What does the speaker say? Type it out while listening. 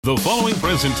The following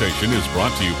presentation is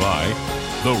brought to you by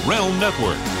the Realm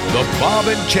Network. The Bob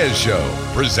and Chez Show,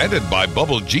 presented by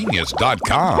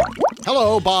BubbleGenius.com.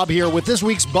 Hello, Bob here with this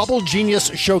week's Bubble Genius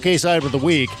Showcase Item of the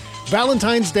Week.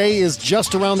 Valentine's Day is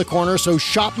just around the corner, so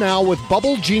shop now with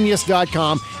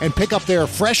BubbleGenius.com and pick up their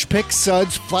Fresh Pick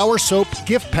Suds Flower Soap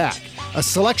Gift Pack. A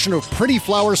selection of pretty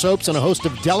flower soaps and a host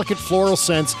of delicate floral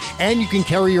scents, and you can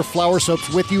carry your flower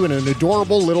soaps with you in an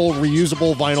adorable little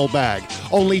reusable vinyl bag.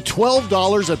 Only $12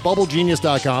 at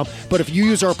BubbleGenius.com, but if you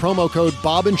use our promo code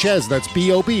Bob and Chez, that's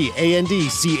BOBANDCHEZ,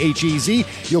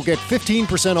 you'll get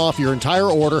 15% off your entire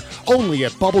order only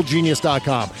at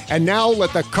BubbleGenius.com. And now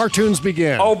let the cartoons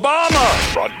begin.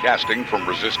 Obama! Broadcasting from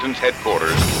Resistance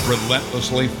Headquarters,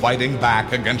 relentlessly fighting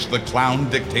back against the clown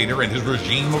dictator and his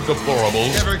regime of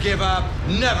deplorables. Never give up,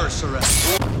 never surrender.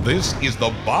 This is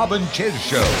the Bob and Chez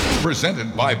Show,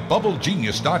 presented by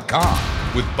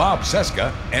BubbleGenius.com, with Bob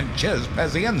Cesca and Chez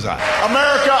Pazienza.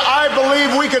 America, I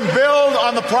believe we can build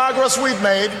on the progress we've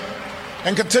made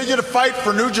and continue to fight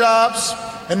for new jobs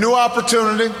and new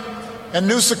opportunity and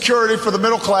new security for the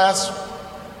middle class.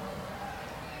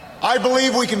 I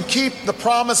believe we can keep the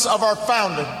promise of our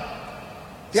founding.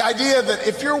 The idea that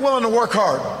if you're willing to work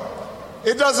hard,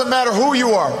 it doesn't matter who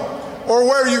you are or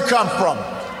where you come from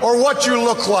or what you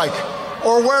look like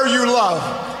or where you love.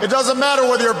 It doesn't matter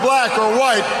whether you're black or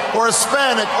white or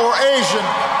Hispanic or Asian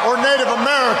or Native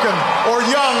American or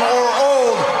young or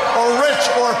old or rich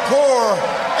or poor,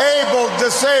 able,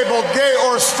 disabled, gay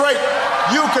or straight.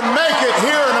 You can make it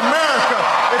here in America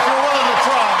if you're willing to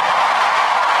try.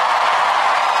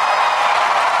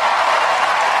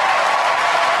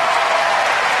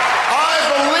 I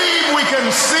believe we can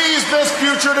seize this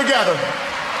future together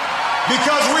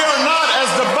because we are not as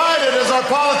divided as our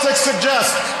politics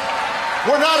suggests.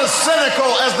 We're not as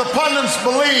cynical as the pundits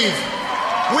believe.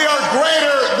 We are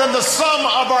greater than the sum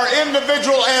of our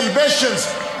individual ambitions,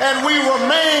 and we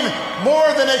remain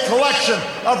more than a collection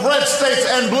of red states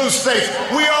and blue states.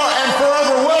 We are and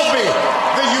forever will be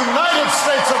the United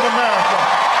States of America.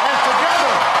 And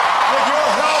together, with your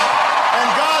help and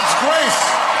God's grace,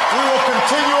 we will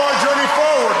continue our journey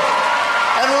forward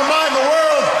and remind the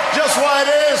world just why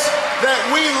it is that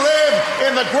we live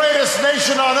in the greatest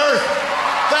nation on earth.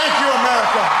 Thank you,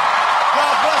 America.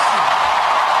 God bless you.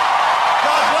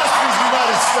 God bless these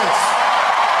United States.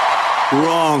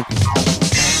 Wrong.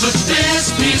 The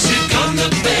best music on the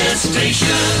best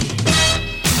station.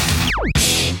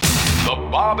 The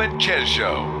Bob and Chez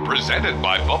Show, presented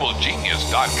by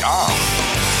BubbleGenius.com.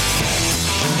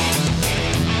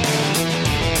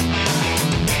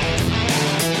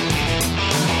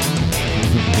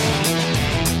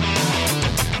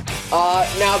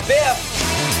 Now, Biff.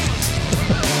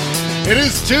 It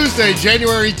is Tuesday,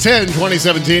 January 10,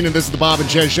 2017, and this is the Bob and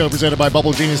Chez Show presented by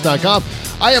BubbleGenius.com.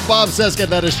 I am Bob Cesca,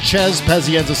 that is Chez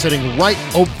Pazienza sitting right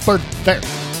over there.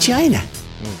 China.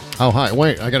 Oh, hi.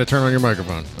 Wait, I got to turn on your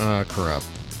microphone. Crap.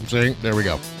 See? There we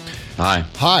go. Hi.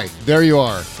 Hi. There you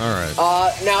are. All right.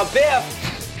 Now, Biff.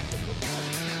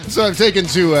 So I've taken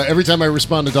to, every time I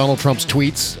respond to Donald Trump's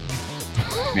tweets,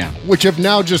 Yeah. which have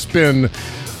now just been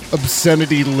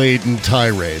obscenity-laden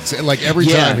tirades. And like every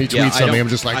time he tweets something, I'm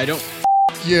just like, I don't.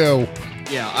 F you.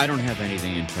 Yeah, I don't have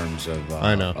anything in terms of.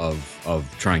 I know.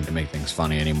 of trying to make things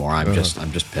funny anymore. I'm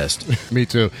just pissed. Me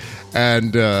too.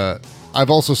 And I've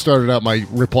also started out my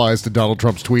replies to Donald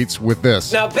Trump's tweets with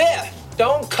this. Now, Biff,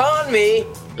 don't con me.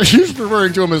 She's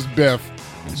referring to him as Biff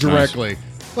directly.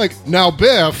 Nice. Like, now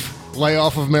Biff, lay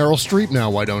off of Meryl Streep now,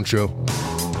 why don't you?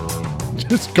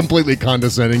 Just completely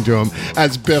condescending to him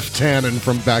as Biff Tannen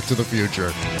from Back to the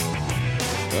Future.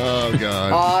 Oh,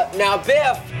 God. Now,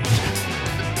 Biff.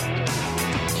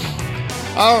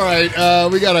 All right,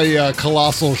 we got a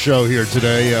colossal show here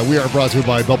today. We are brought to you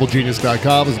by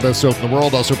BubbleGenius.com. It's the best soap in the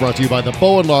world. Also brought to you by the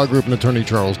Bowen Law Group and attorney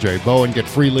Charles J. Bowen. Get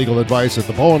free legal advice at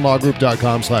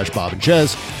thebowenlawgroup.com/Bob and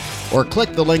Chez, or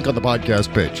click the link on the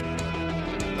podcast page.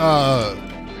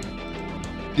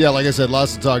 Yeah, like I said,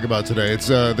 lots to talk about today. It's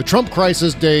the Trump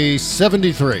crisis, day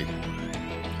 73.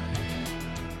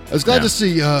 I was glad to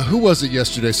see, who was it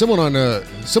yesterday?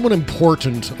 Someone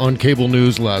important on cable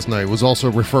news last night was also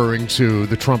referring to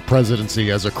the Trump presidency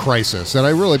as a crisis, and I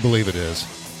really believe it is.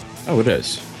 Oh, it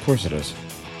is. Of course it is.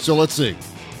 So let's see.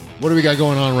 What do we got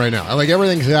going on right now? I like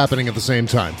everything's happening at the same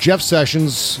time. Jeff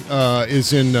Sessions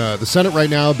is in the Senate right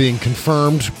now, being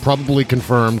probably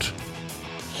confirmed,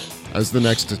 as the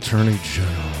next attorney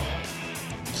general.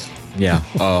 Yeah,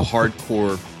 a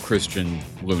hardcore Christian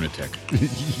lunatic.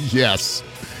 Yes.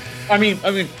 I mean,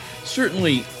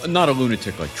 certainly not a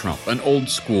lunatic like Trump, an old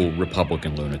school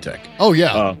Republican lunatic. Oh,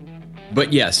 yeah.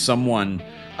 But yes, someone,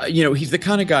 he's the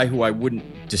kind of guy who I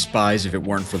wouldn't despise if it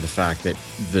weren't for the fact that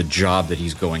the job that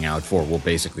he's going out for will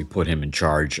basically put him in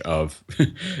charge of,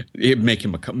 make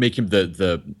him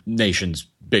the nation's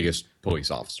biggest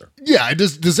police officer. Yeah.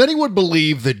 Does anyone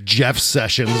believe that Jeff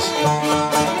Sessions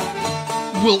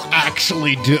will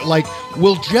actually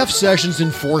will Jeff Sessions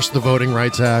enforce the Voting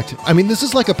Rights Act? I mean, this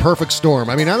is like a perfect storm.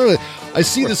 I mean, I don't know. I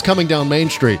see this coming down Main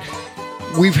Street.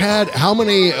 We've had how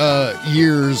many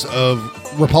years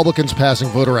of Republicans passing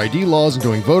voter ID laws and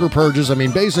doing voter purges? I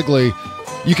mean, basically,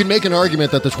 you can make an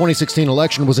argument that the 2016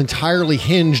 election was entirely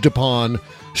hinged upon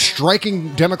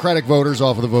striking Democratic voters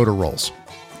off of the voter rolls.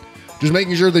 Just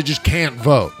making sure they just can't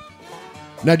vote.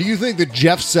 Now, do you think that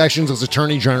Jeff Sessions, as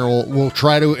Attorney General, will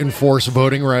try to enforce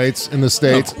voting rights in the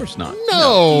states? No, of course not.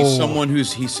 No.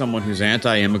 He's someone who's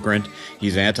anti-immigrant.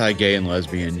 He's anti-gay and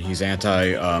lesbian. He's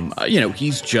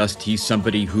he's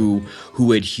somebody who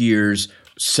adheres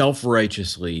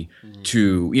self-righteously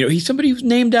to, he's somebody who's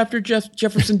named after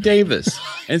Jefferson Davis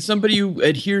and somebody who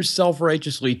adheres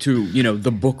self-righteously to,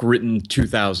 the book written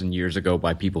 2,000 years ago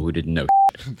by people who didn't know.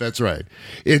 That's right.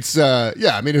 It's,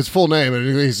 his full name, and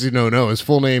in case you don't know, his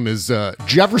full name is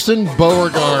Jefferson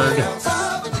Beauregard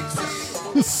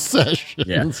Sessions.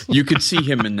 Yeah, you could see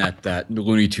him in that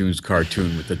Looney Tunes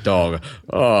cartoon with the dog.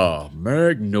 Oh,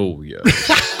 Magnolia.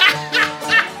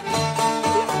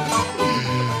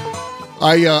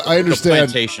 I understand.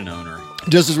 The plantation owner.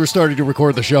 Just as we're starting to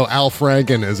record the show, Al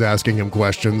Franken is asking him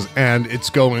questions, and it's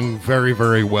going very,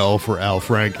 very well for Al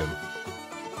Franken,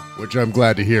 which I'm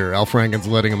glad to hear. Al Franken's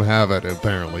letting him have it,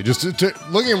 apparently. Just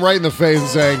looking him right in the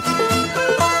face and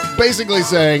basically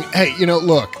saying, hey,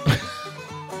 look,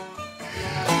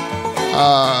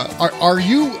 are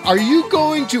you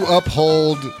going to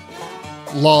uphold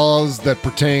laws that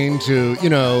pertain to,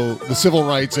 the Civil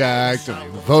Rights Act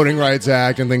and the Voting Rights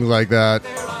Act and things like that?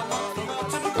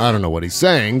 I don't know what he's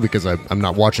saying because I'm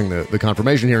not watching the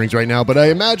confirmation hearings right now, but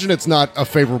I imagine it's not a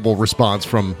favorable response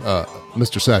from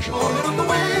Mr. Sessions.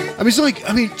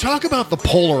 Talk about the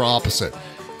polar opposite.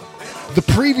 The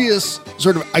previous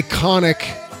sort of iconic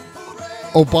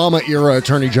Obama-era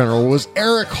Attorney General was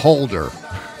Eric Holder.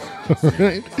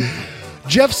 Right?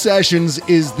 Jeff Sessions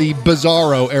is the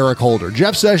bizarro Eric Holder.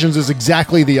 Jeff Sessions is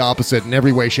exactly the opposite in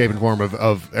every way, shape, and form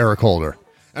of Eric Holder.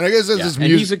 And I guess that's his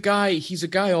music. He's a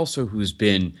guy also who's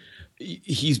been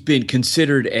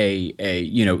considered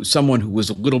a someone who was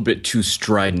a little bit too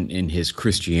strident in his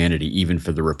Christianity, even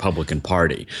for the Republican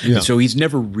Party. Yeah. And so he's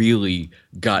never really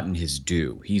gotten his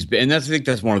due. I think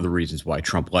that's one of the reasons why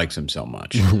Trump likes him so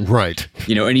much. Right.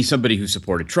 And he's somebody who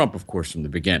supported Trump, of course, from the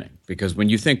beginning, because when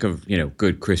you think of,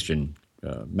 good Christian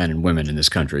men and women in this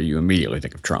country, you immediately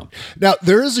think of Trump. Now,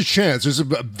 there is a chance, there's a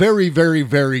very, very,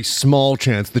 very small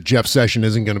chance that Jeff Sessions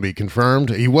isn't going to be confirmed.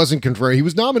 He wasn't confirmed. He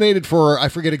was nominated for, I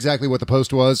forget exactly what the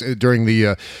post was, during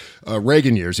the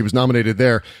Reagan years. He was nominated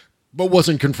there, but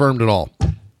wasn't confirmed at all.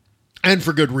 And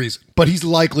for good reason. But he's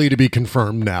likely to be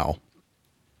confirmed now.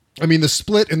 I mean, the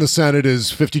split in the Senate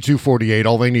is 52-48.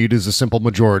 All they need is a simple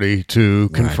majority to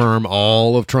confirm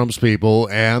all of Trump's people,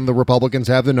 and the Republicans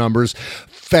have the numbers.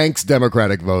 Thanks,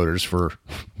 Democratic voters, for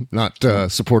not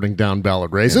supporting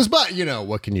down-ballot races. Yeah. But,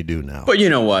 what can you do now? But you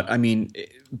know what? I mean,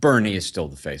 Bernie is still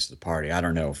the face of the party. I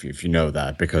don't know if you know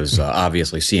that, because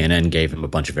obviously CNN gave him a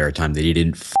bunch of airtime that he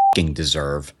didn't fucking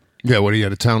deserve. Yeah, he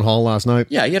had a town hall last night?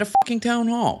 Yeah, he had a fucking town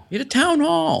hall. He had a town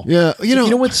hall. Yeah, you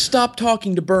know what? Stop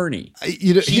talking to Bernie.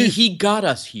 He got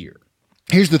us here.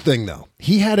 Here's the thing, though.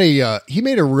 He had he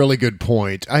made a really good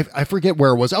point. I forget where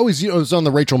it was. Oh, it was on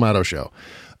the Rachel Maddow show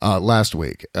last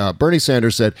week. Bernie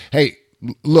Sanders said, hey,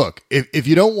 look, if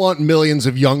you don't want millions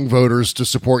of young voters to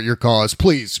support your cause,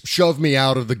 please shove me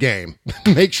out of the game.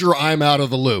 Make sure I'm out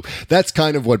of the loop. That's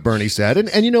kind of what Bernie said.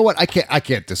 And you know what? I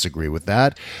can't disagree with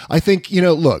that. I think,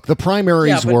 look, the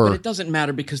primaries were... But it doesn't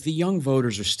matter, because the young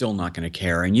voters are still not going to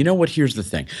care. And you know what? Here's the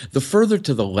thing. The further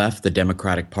to the left the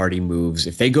Democratic Party moves,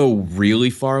 if they go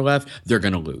really far left, they're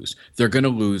going to lose. They're going to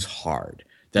lose hard.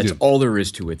 That's all there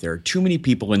is to it. There are too many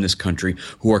people in this country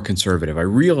who are conservative. I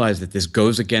realize that this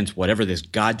goes against whatever this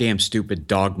goddamn stupid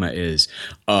dogma is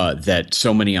that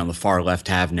so many on the far left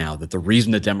have now, that the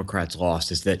reason the Democrats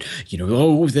lost is that,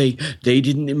 they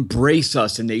didn't embrace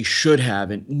us and they should have.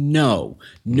 And no.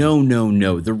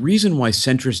 The reason why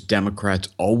centrist Democrats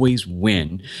always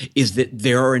win is that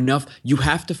there are enough. You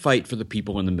have to fight for the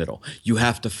people in the middle. You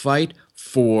have to fight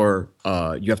for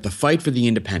the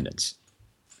independents.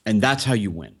 And that's how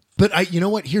you win. But you know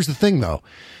what? Here's the thing, though.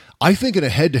 I think in a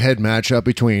head-to-head matchup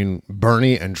between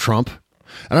Bernie and Trump,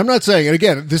 And I'm not saying, and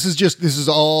again,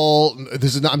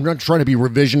 I'm not trying to be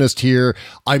revisionist here.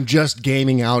 I'm just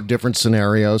gaming out different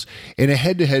scenarios in a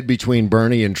head-to-head between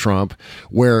Bernie and Trump,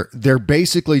 where they're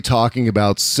basically talking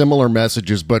about similar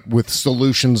messages, but with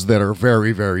solutions that are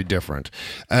very, very different.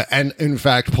 And in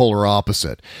fact, polar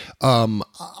opposite.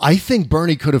 I think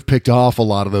Bernie could have picked off a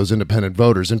lot of those independent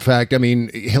voters. In fact, I mean,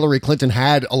 Hillary Clinton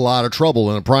had a lot of trouble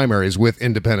in the primaries with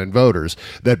independent voters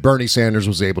that Bernie Sanders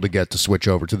was able to get to switch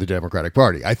over to the Democratic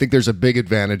Party. I think there's a big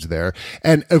advantage there.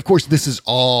 And of course, this is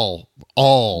all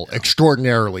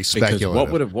extraordinarily speculative.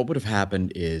 Because what would have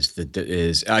happened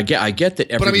is I get that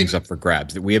everything's up for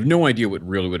grabs, that we have no idea what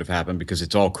really would have happened because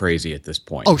it's all crazy at this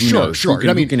point. Oh, sure.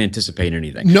 Who can anticipate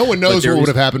anything? No one knows what would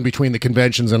have happened between the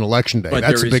conventions and election day.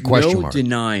 That's a big question mark. There is no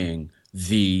denying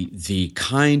the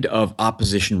kind of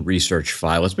opposition research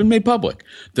file has been made public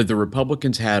that the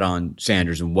Republicans had on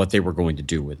Sanders and what they were going to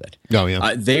do with it. Oh,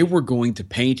 yeah. They were going to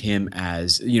paint him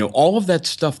as, all of that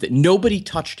stuff that nobody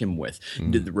touched him with.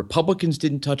 The Republicans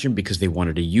didn't touch him because they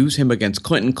wanted to use him against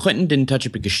Clinton. Clinton didn't touch it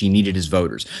because she needed his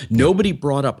voters. Nobody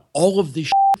brought up all of this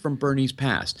from Bernie's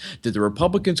past that the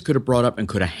Republicans could have brought up and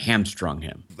could have hamstrung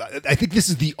him. I think this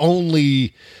is the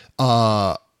only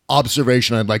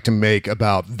observation I'd like to make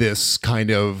about this kind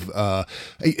of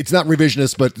it's not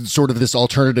revisionist, but sort of this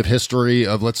alternative history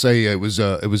of, let's say it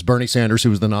was Bernie Sanders who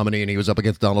was the nominee and he was up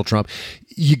against Donald Trump.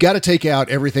 You got to take out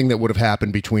everything that would have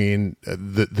happened between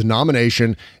the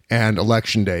nomination and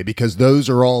election day, because those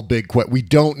are all big we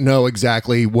don't know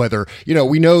exactly whether,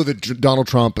 we know that Donald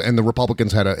Trump and the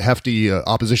Republicans had a hefty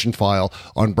opposition file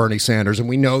on Bernie Sanders, and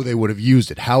we know they would have used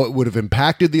it. How it would have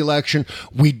impacted the election,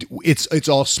 it's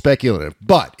all speculative.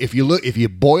 But if you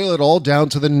boil it all down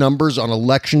to the numbers on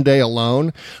election day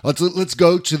alone, let's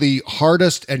go to the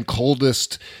hardest and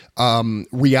coldest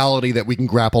reality that we can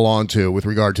grapple onto with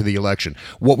regard to the election.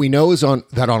 What we know is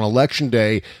that on election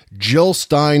day, Jill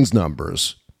Stein's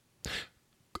numbers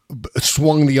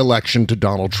swung the election to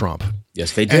Donald Trump.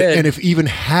 Yes, they did. And if even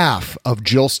half of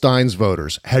Jill Stein's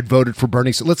voters had voted for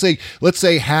Bernie, let's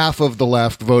say half of the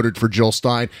left voted for Jill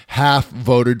Stein, half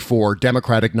voted for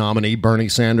Democratic nominee Bernie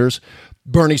Sanders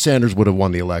would have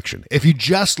won the election. If you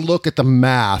just look at the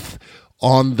math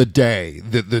on the day,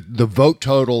 the vote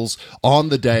totals on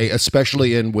the day,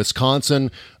 especially in Wisconsin,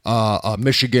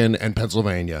 Michigan, and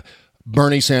Pennsylvania,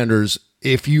 Bernie Sanders,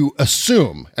 if you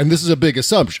assume, and this is a big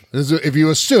assumption, if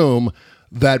you assume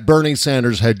that Bernie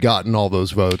Sanders had gotten all those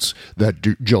votes that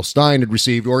Jill Stein had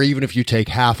received, or even if you take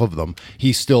half of them,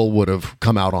 he still would have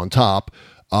come out on top.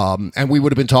 And we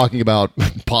would have been talking about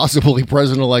possibly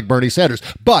President-elect Bernie Sanders.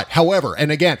 But, however,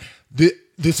 and again,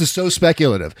 this is so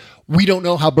speculative, we don't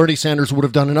know how Bernie Sanders would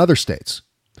have done in other states.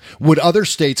 Would other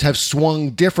states have swung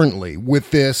differently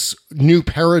with this new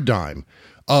paradigm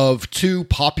of two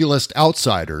populist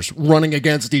outsiders running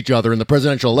against each other in the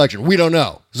presidential election? We don't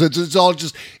know. So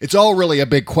it's all really a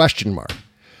big question mark.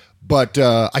 But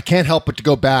I can't help but to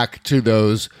go back to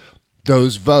those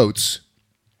votes,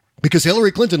 because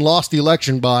Hillary Clinton lost the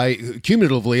election by,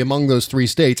 cumulatively among those three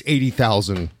states,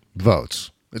 80,000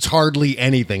 votes. It's hardly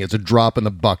anything. It's a drop in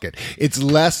the bucket. It's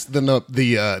less than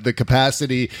the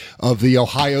capacity of the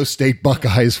Ohio State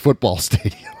Buckeyes football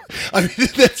stadium. I mean,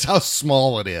 that's how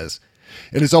small it is.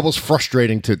 And it's almost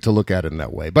frustrating to look at it in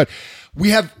that way. But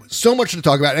we have so much to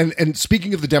talk about. And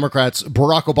speaking of the Democrats,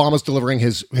 Barack Obama's delivering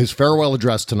his farewell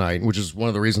address tonight, which is one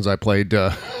of the reasons I played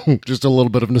just a little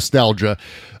bit of nostalgia.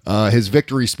 His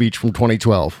victory speech from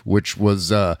 2012, which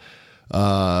was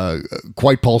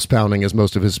quite pulse-pounding, as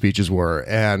most of his speeches were.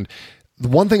 And the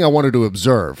one thing I wanted to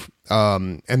observe,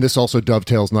 and this also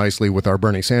dovetails nicely with our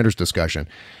Bernie Sanders discussion,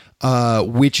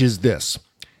 which is this.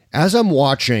 As I'm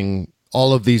watching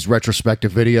all of these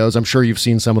retrospective videos, I'm sure you've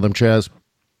seen some of them, Chez,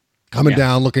 coming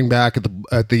down, looking back at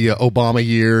the Obama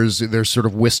years. They're sort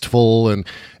of wistful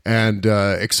and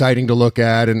exciting to look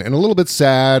at, and a little bit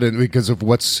sad because of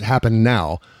what's happened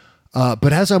now.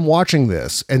 But as I'm watching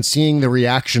this and seeing the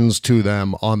reactions to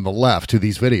them on the left to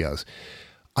these videos,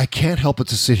 I can't help but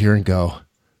to sit here and go,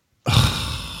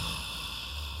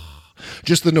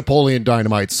 just the Napoleon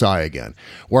Dynamite sigh again,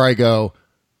 where I go,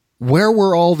 where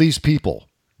were all these people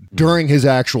during his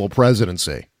actual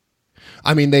presidency?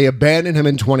 I mean, they abandoned him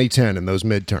in 2010 in those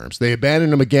midterms. They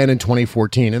abandoned him again in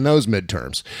 2014 in those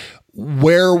midterms.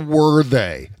 Where were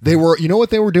they? They were, you know what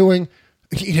they were doing?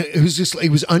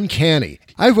 It was uncanny.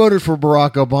 I voted for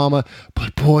Barack Obama,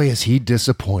 but boy, has he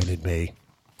disappointed me.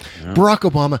 Yeah. Barack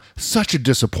Obama, such a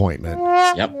disappointment.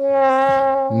 Yep.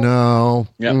 No.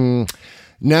 Yep.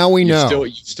 Now we know.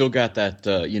 You still got that,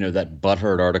 that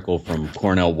butthurt article from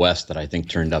Cornell West that I think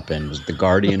turned up in, was The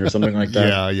Guardian or something like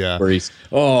that? Yeah. Where he's,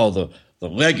 the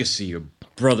legacy of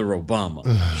Brother Obama.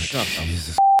 Shut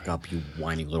the up, you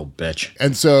whiny little bitch.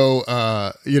 And so,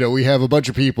 we have a bunch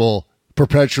of people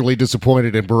perpetually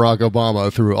disappointed in Barack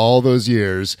Obama through all those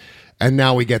years, and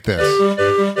now we get this.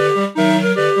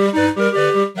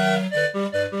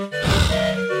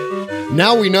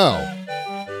 Now we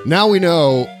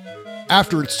know,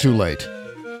 after it's too late,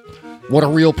 what a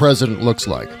real president looks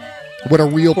like. What a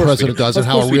real president does and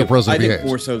how a real president behaves. I think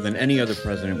more so than any other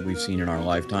president we've seen in our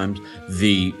lifetimes,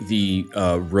 the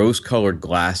rose-colored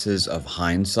glasses of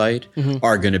hindsight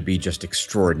are going to be just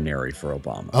extraordinary for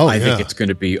Obama. I think it's going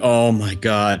to be, oh my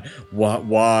God,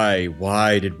 why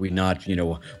did we not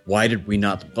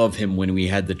love him when we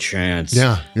had the chance?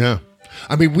 Yeah.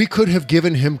 I mean, we could have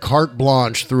given him carte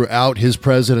blanche throughout his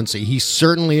presidency. He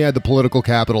certainly had the political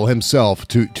capital himself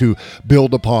to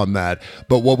build upon that.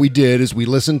 But what we did is we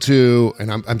listened to, and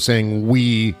I'm saying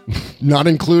we, not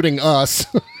including us,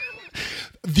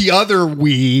 the other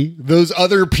we, those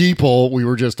other people we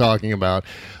were just talking about,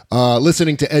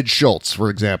 listening to Ed Schultz, for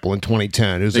example, in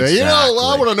 2010, who said,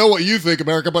 I want to know what you think,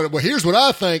 America, but here's what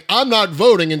I think. I'm not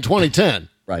voting in 2010.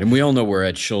 Right, and we all know where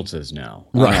Ed Schultz is now.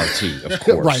 On RT, of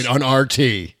course. Right, on RT.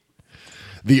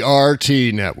 The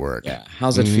RT network. Yeah,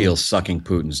 how's it feel sucking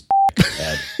Putin's dick,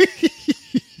 Ed?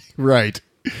 Right.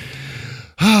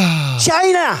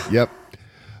 China! Yep.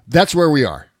 That's where we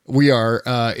are. We are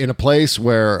in a place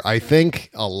where I think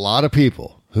a lot of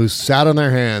people who sat on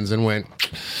their hands and went,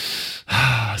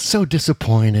 so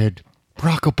disappointed.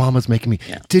 Barack Obama's making me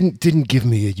didn't give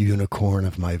me a unicorn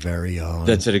of my very own.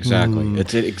 That's it exactly.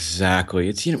 It's it exactly.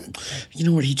 It's you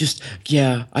know what he just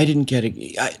I didn't get it.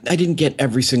 I didn't get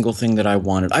every single thing that I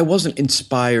wanted. I wasn't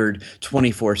inspired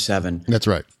 24/7. That's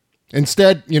right.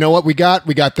 Instead, you know what we got?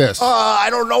 We got this. I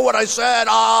don't know what I said.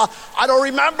 I don't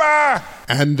remember.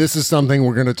 And this is something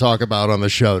we're going to talk about on the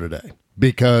show today.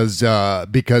 Because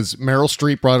Meryl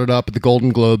Streep brought it up at the Golden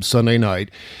Globes Sunday night.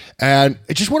 And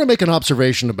I just want to make an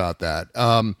observation about that.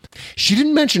 She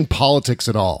didn't mention politics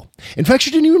at all. In fact, she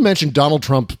didn't even mention Donald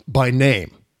Trump by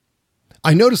name.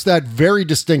 I noticed that very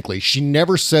distinctly. She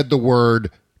never said the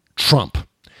word Trump.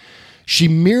 She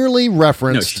merely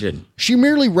referenced. No, she didn't. She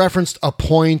merely referenced a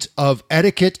point of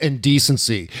etiquette and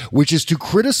decency, which is to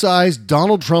criticize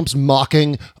Donald Trump's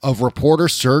mocking of reporter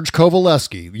Serge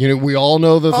Kovaleski. We all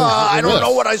know the. I don't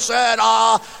know what I said.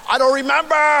 I don't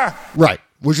remember. Right,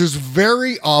 which is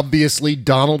very obviously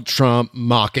Donald Trump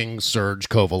mocking Serge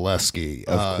Kovaleski.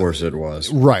 Of course, it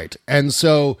was. Right, and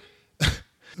so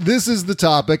this is the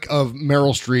topic of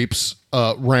Meryl Streep's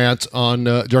rant on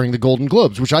during the Golden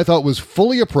Globes, which I thought was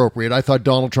fully appropriate. I thought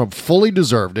Donald Trump fully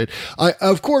deserved it.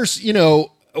 Of course,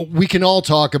 we can all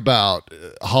talk about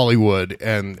Hollywood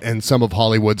and some of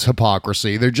Hollywood's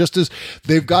hypocrisy.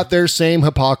 They've got their same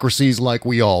hypocrisies like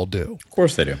we all do. Of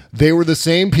course they do. They were the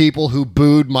same people who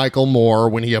booed Michael Moore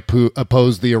when he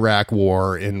opposed the Iraq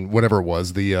War in whatever it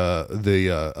was, the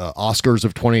Oscars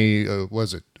of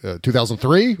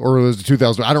 2003 or was it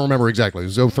 2000? I don't remember exactly.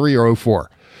 It was 03 or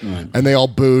 04. Right. And they all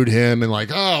booed him and like,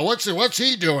 oh, what's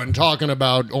he doing talking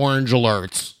about orange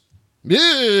alerts?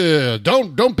 Yeah,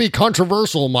 don't be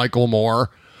controversial, Michael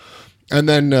Moore. And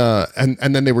then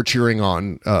and then they were cheering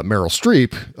on Meryl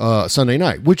Streep Sunday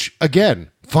night, which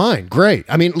again, fine, great.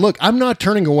 I mean, look, I'm not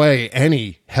turning away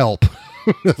any help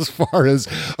as far as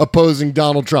opposing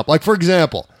Donald Trump. Like, for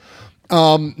example,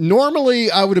 normally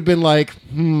I would have been like,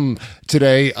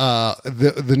 today,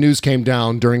 the news came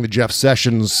down during the Jeff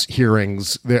Sessions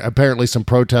hearings. Apparently some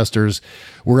protesters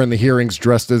were in the hearings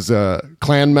dressed as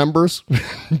Klan members,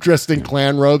 dressed in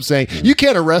Klan robes, saying, you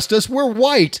can't arrest us, we're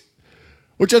white,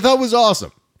 which I thought was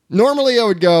awesome. Normally I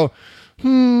would go,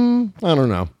 I don't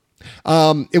know.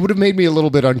 It would have made me a little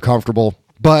bit uncomfortable.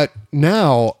 But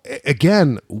now,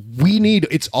 again,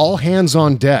 it's all hands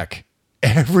on deck.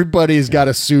 Everybody's got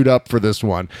to suit up for this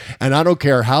one. And I don't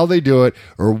care how they do it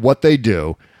or what they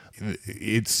do.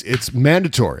 It's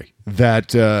mandatory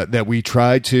that we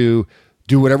try to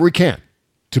do whatever we can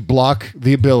to block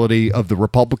the ability of the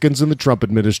Republicans and the Trump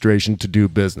administration to do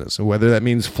business. And whether that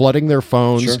means flooding their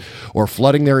phones or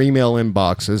flooding their email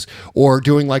inboxes or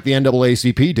doing like the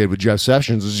NAACP did with Jeff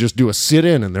Sessions is just do a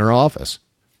sit-in in their office.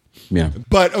 Yeah.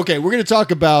 But, okay, we're going to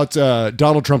talk about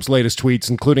Donald Trump's latest tweets,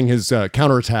 including his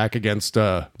counterattack against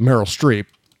Meryl Streep.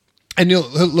 And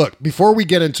look, before we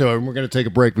get into it, and we're going to take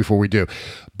a break before we do,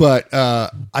 but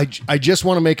I just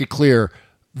want to make it clear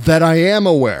that I am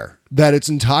aware that it's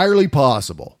entirely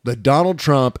possible that Donald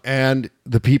Trump and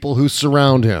the people who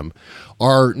surround him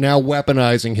are now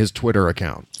weaponizing his Twitter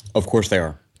account. Of course they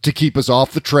are. To keep us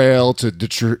off the trail, to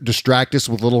distract us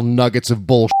with little nuggets of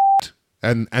bullshit.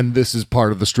 And this is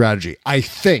part of the strategy. I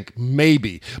think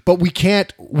maybe, but we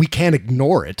can't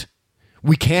ignore it.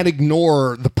 We can't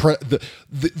ignore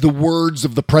the words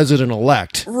of the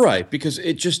president-elect. Right, because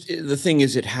the thing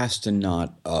is, it has to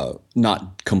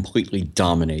not completely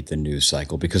dominate the news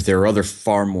cycle, because there are other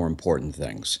far more important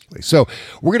things. So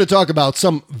we're going to talk about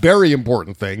some very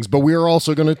important things, but we are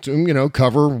also going to,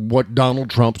 cover what Donald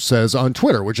Trump says on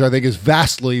Twitter, which I think is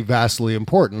vastly, vastly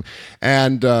important.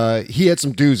 And he had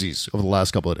some doozies over the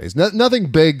last couple of days.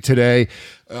 Nothing big today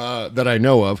that I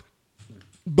know of,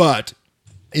 but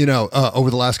over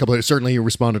the last couple of days, certainly he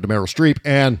responded to Meryl Streep,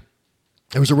 and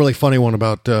there was a really funny one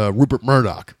about Rupert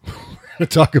Murdoch. We're going to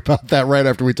talk about that right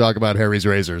after we talk about Harry's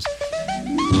Razors.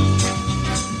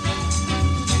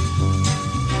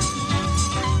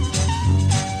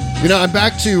 I'm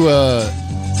back to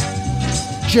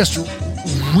just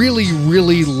really,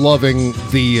 really loving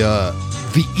the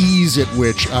ease at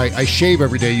which I shave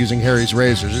every day using Harry's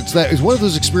Razors. It's one of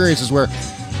those experiences where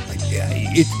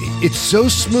it's so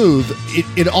smooth,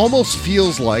 it almost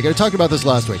feels like, I talked about this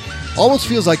last week, almost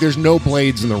feels like there's no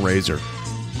blades in the razor.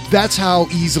 That's how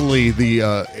easily the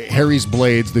Harry's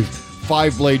blades, the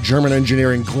 5-blade German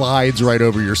engineering, glides right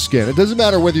over your skin. It doesn't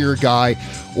matter whether you're a guy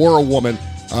or a woman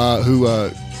who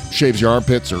shaves your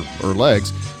armpits or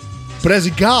legs. But as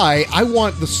a guy, I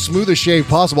want the smoothest shave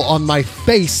possible on my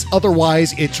face.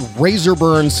 Otherwise, it's razor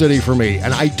burn city for me,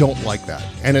 and I don't like that.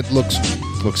 And it looks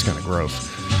kind of gross.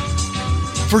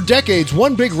 For decades,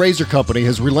 one big razor company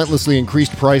has relentlessly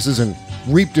increased prices and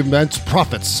reaped immense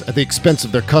profits at the expense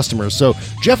of their customers. So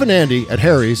Jeff and Andy at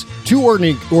Harry's, two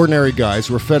ordinary guys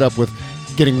who were fed up with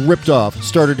getting ripped off,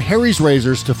 started Harry's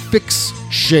Razors to fix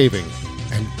shaving.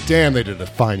 And damn, they did a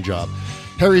fine job.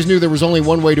 Harry's knew there was only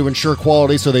one way to ensure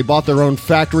quality, so they bought their own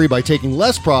factory by taking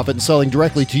less profit and selling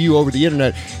directly to you over the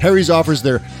internet. Harry's offers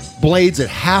their blades at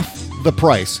half the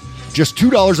price. Just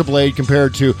 $2 a blade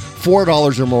compared to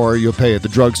 $4 or more you'll pay at the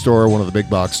drugstore or one of the big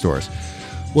box stores.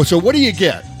 Well, so what do you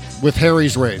get with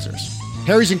Harry's Razors?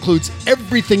 Harry's includes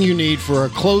everything you need for a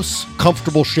close,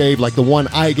 comfortable shave like the one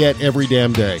I get every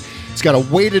damn day. It's got a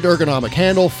weighted ergonomic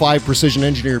handle, 5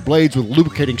 precision-engineered blades with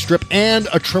lubricating strip, and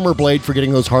a trimmer blade for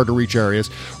getting those hard-to-reach areas,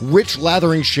 rich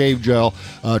lathering shave gel,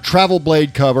 travel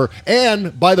blade cover,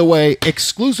 and, by the way,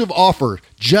 exclusive offer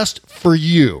just for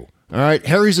you. All right,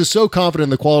 Harry's is so confident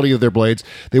in the quality of their blades,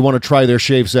 they want to try their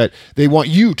shave set. They want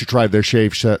you to try their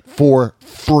shave set for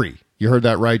free. You heard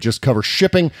that right. Just cover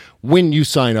shipping when you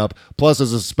sign up. Plus,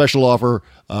 as a special offer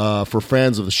for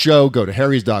fans of the show, go to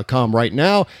harrys.com right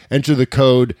now, enter the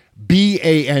code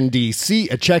BANDC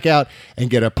at checkout, and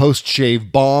get a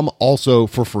post-shave balm also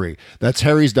for free. That's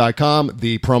harrys.com,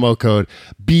 the promo code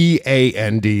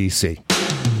BANDC.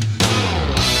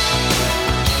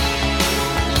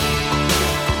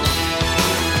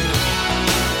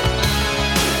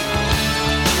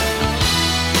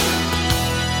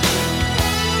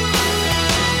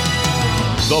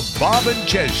 The Bob and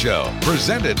Chez Show,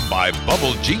 presented by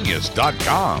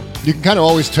BubbleGenius.com. You can kind of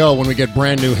always tell when we get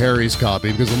brand new Harry's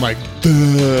copy because I'm like,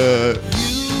 duh.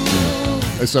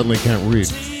 I suddenly can't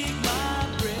read.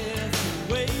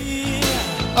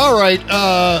 All right,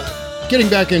 getting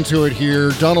back into it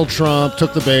here. Donald Trump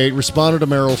took the bait, responded to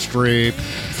Meryl Streep.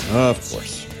 Of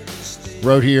course.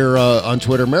 Wrote here on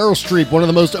Twitter, Meryl Streep, one of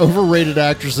the most overrated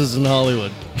actresses in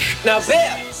Hollywood. Now,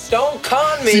 Biff, don't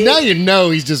con me. See, now you know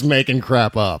he's just making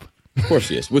crap up. Of course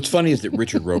he is. What's funny is that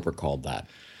Richard Roper called that.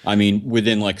 I mean,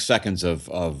 within like seconds of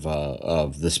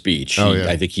the speech,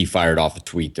 I think he fired off a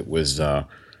tweet that was, that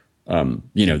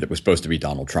was supposed to be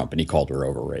Donald Trump, and he called her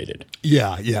overrated.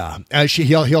 Yeah.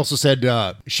 He also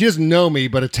said she doesn't know me,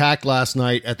 but attacked last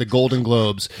night at the Golden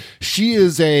Globes. She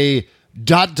is a ...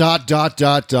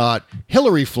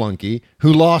 Hillary flunky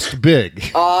who lost big.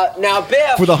 Now,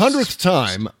 Biff. For the 100th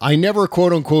time, I never,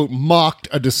 quote unquote, mocked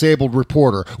a disabled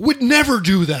reporter. Would never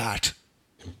do that.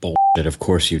 Bullshit, of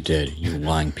course you did, you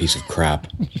lying piece of crap.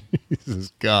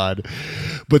 Jesus God.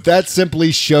 But that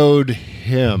simply showed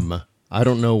him. I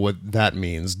don't know what that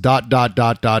means. ...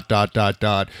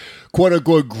 Quote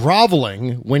unquote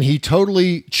groveling when he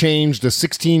totally changed a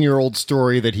 16-year-old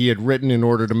story that he had written in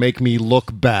order to make me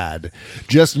look bad.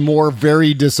 Just more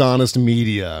very dishonest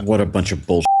media. What a bunch of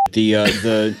bullshit.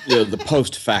 The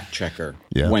Post fact checker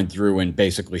went through and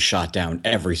basically shot down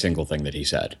every single thing that he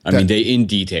said. I mean, they in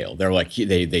detail. They're like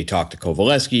they talked to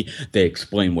Kovaleski. They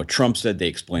explain what Trump said. They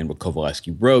explain what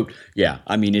Kovaleski wrote. Yeah,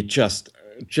 I mean, it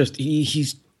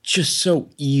he's just so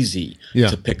easy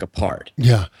to pick apart.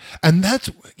 Yeah. And that's,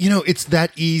 it's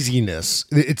that easiness.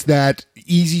 It's that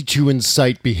easy to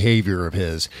incite behavior of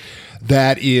his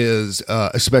that is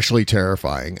especially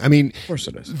terrifying. I mean, of course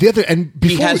it is.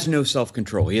 He has no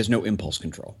self-control. He has no impulse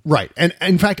control. Right. And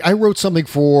in fact, I wrote something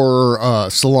for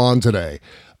Salon today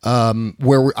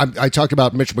where I talked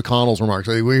about Mitch McConnell's remarks,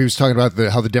 where he was talking about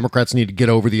how the Democrats need to get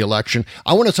over the election.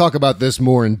 I want to talk about this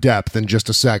more in depth in just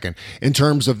a second, in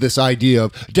terms of this idea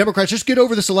of Democrats, just get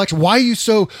over this election. Why are you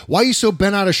so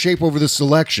bent out of shape over this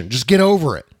election? Just get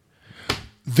over it.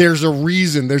 There's a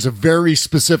reason. There's a very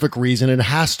specific reason. It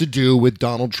has to do with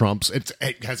Donald Trump's. It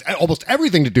has almost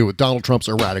everything to do with Donald Trump's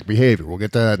erratic behavior. We'll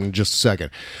get to that in just a second.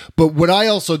 But what I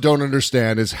also don't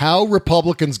understand is how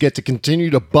Republicans get to continue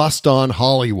to bust on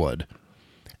Hollywood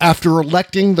after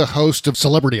electing the host of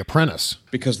Celebrity Apprentice.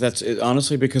 Because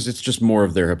because it's just more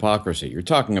of their hypocrisy. You're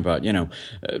talking about,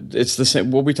 it's the same,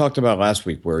 what we talked about last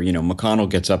week where, McConnell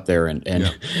gets up there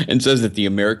and says that the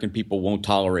American people won't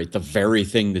tolerate the very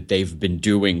thing that they've been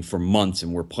doing for months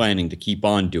and we're planning to keep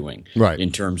on doing, right,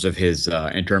 in terms of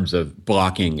in terms of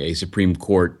blocking a Supreme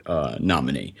Court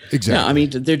nominee. Exactly. Yeah, I mean,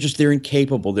 they're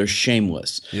incapable. They're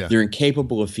shameless. Yeah. They're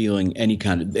incapable of feeling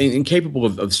incapable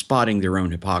of spotting their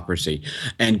own hypocrisy.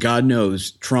 And God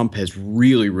knows Trump has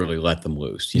really, really let them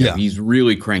loose. He's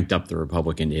really cranked up the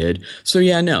Republican id. So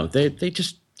they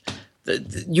just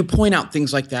you point out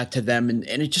things like that to them, and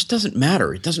it just doesn't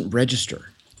matter. It doesn't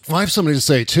register. Well, I have something to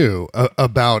say too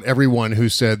about everyone who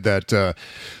said that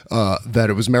that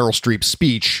it was Meryl Streep's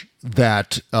speech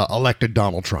that elected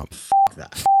Donald Trump. F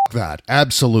that. F that.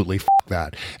 Absolutely f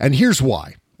that. And here's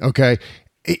why. Okay,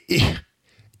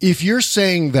 if you're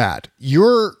saying that,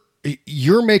 you're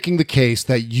making the case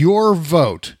that your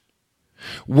vote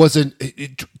was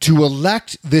to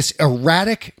elect this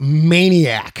erratic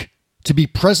maniac to be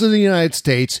president of the United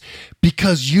States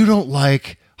because you don't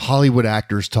like Hollywood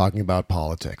actors talking about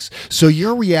politics. So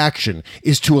your reaction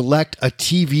is to elect a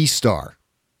TV star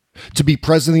to be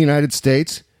president of the United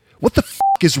States? What the f***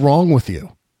 is wrong with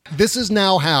you? This is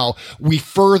now how we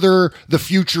further the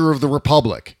future of the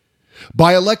Republic.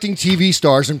 By electing TV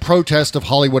stars in protest of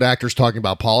Hollywood actors talking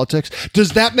about politics.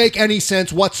 Does that make any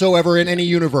sense whatsoever in any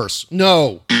universe?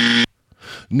 No.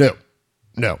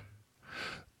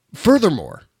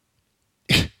 Furthermore,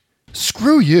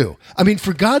 screw you. I mean,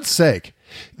 for God's sake.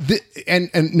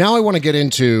 And now I want to get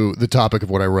into the topic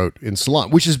of what I wrote in Salon,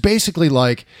 which is basically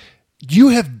like, you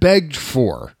have begged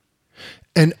for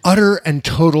an utter and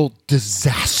total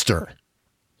disaster.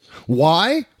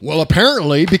 Why? Well,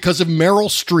 apparently because of Meryl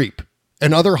Streep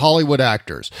and other Hollywood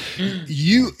actors.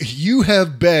 You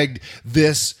have begged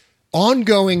this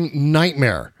ongoing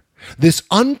nightmare, this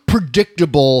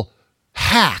unpredictable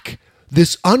hack,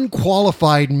 this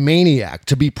unqualified maniac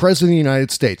to be president of the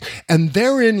United States. And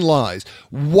therein lies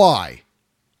why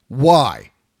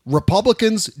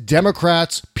Republicans,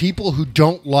 Democrats, people who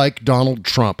don't like Donald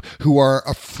Trump, who are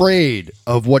afraid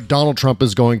of what Donald Trump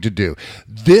is going to do.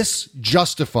 This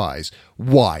justifies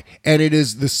why. And it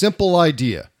is the simple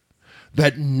idea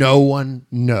that no one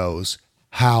knows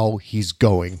how he's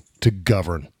going to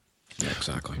govern.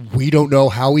 Exactly. We don't know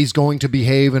how he's going to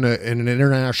behave in an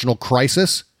international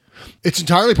crisis. It's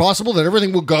entirely possible that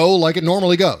everything will go like it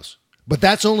normally goes. But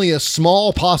that's only a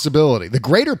small possibility. The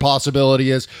greater possibility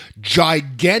is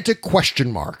gigantic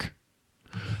question mark.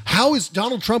 How is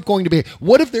Donald Trump going to behave?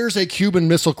 What if there's a Cuban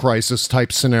Missile Crisis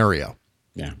type scenario?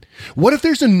 Yeah. What if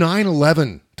there's a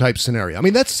 9/11 type scenario? I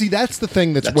mean, that's the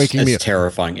thing that's waking me up. That's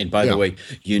terrifying. And by the way,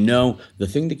 the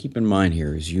thing to keep in mind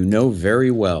here is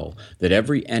very well that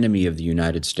every enemy of the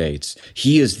United States,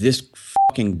 he is this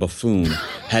fucking buffoon,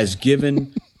 has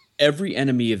given every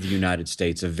enemy of the United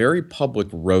States a very public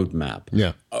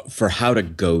roadmap for how to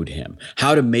goad him,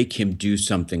 how to make him do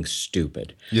something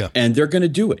stupid. Yeah. And they're going to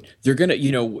do it. They're going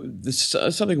to, this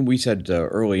is something we said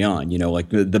early on, like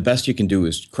the best you can do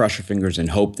is cross your fingers and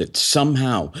hope that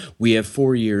somehow we have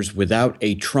 4 years without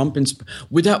a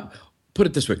put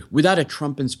it this way, without a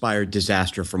Trump-inspired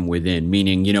disaster from within,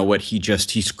 meaning,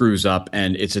 he screws up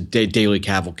and it's a daily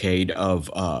cavalcade of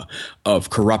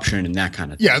corruption and that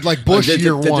kind of thing. Yeah, like Bush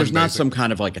year one. There's not some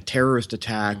kind of like a terrorist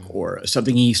attack or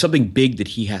something big that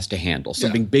he has to handle,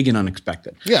 something big and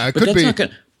unexpected. Yeah, it could be.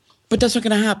 But that's not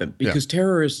going to happen because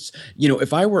terrorists,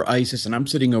 if I were ISIS and I'm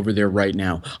sitting over there right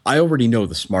now, I already know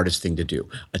the smartest thing to do: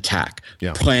 attack,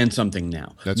 plan something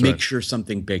now, make sure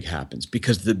something big happens.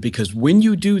 Because when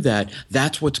you do that,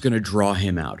 that's what's going to draw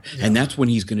him out, and that's when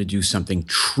he's going to do something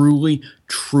truly,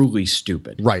 truly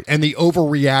stupid. Right, and the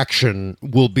overreaction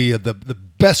will be the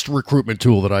best recruitment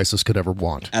tool that ISIS could ever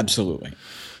want. Absolutely.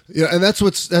 Yeah, and that's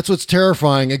what's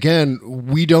terrifying. Again,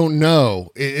 we don't know.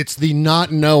 It's the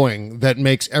not knowing that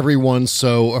makes everyone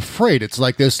so afraid. It's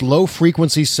like this low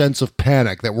frequency sense of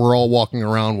panic that we're all walking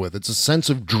around with. It's a sense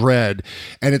of dread,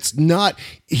 and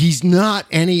he's not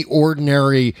any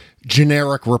ordinary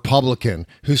generic Republican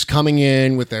who's coming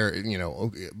in with their,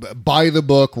 by the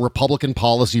book Republican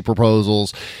policy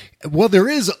proposals. Well, there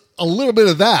is a little bit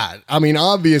of that. I mean,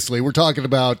 obviously, we're talking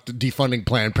about defunding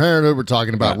Planned Parenthood. We're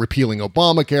talking about repealing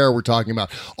Obamacare. We're talking about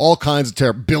all kinds of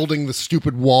terror, building the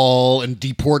stupid wall and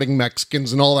deporting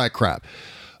Mexicans and all that crap.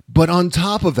 But on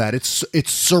top of that,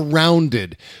 it's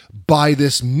surrounded by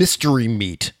this mystery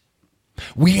meat.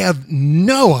 We have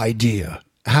no idea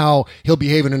how he'll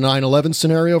behave in a 9/11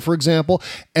 scenario, for example.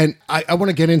 And I want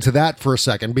to get into that for a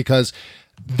second, because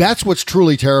that's what's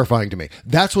truly terrifying to me.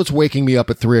 That's what's waking me up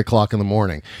at 3:00 in the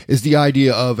morning, is the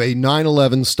idea of a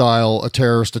 9/11 style, a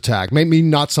terrorist attack. Maybe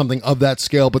not something of that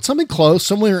scale, but something close,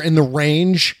 somewhere in the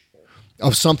range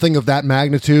of something of that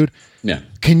magnitude. Yeah.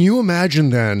 Can you imagine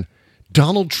then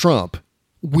Donald Trump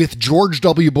with George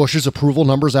W. Bush's approval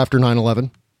numbers after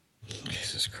 9/11?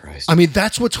 Jesus Christ. I mean,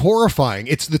 that's what's horrifying.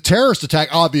 It's the terrorist attack,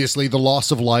 obviously, the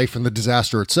loss of life and the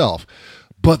disaster itself.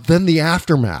 But then the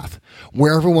aftermath,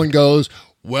 where everyone goes,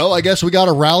 well, I guess we got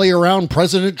to rally around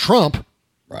President Trump.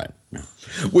 Right. Yeah.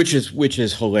 Which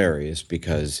is hilarious,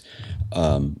 because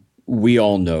we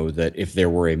all know that if there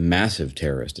were a massive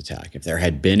terrorist attack, if there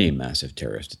had been a massive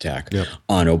terrorist attack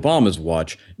on Obama's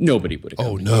watch, nobody would have come.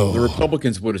 Oh, no. The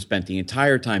Republicans would have spent the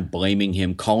entire time blaming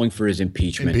him, calling for his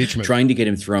impeachment. Trying to get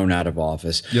him thrown out of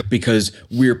office, because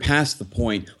we're past the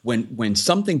point when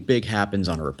something big happens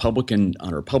on a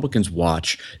Republican's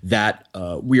watch that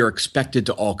we are expected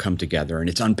to all come together, and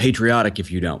it's unpatriotic if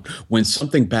you don't. When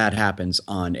something bad happens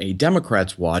on a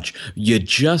Democrat's watch, you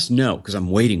just know, because I'm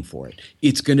waiting for it,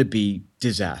 it's going to be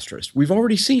disastrous. We've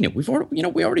already seen it. We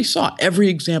already saw every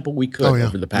example we could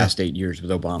over the past 8 years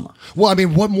with Obama. Well, I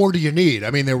mean, what more do you need?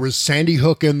 I mean, there was Sandy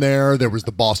Hook in there. There was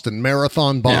the Boston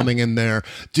Marathon bombing in there.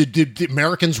 Did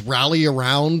Americans rally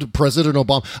around President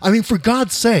Obama? I mean, for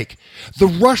God's sake, the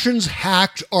Russians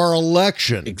hacked our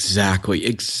election. Exactly.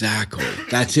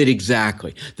 That's it.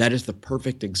 Exactly. That is the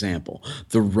perfect example.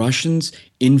 The Russians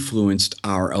influenced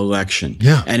our election.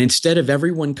 Yeah. And instead of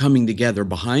everyone coming together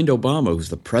behind Obama, who's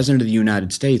the president of the United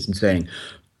States, and saying,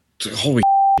 holy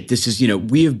shit, this is,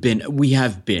 we have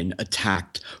been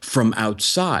attacked from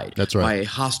outside. That's right. By a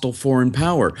hostile foreign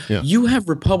power. Yeah. You have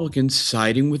Republicans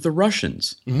siding with the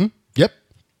Russians. Mm-hmm. Yep.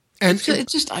 And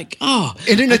it's just like,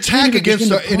 in an attack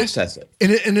against in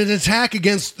an attack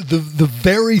against the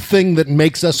very thing that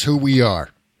makes us who we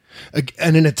are.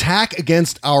 And an attack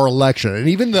against our election. And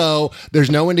even though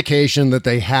there's no indication that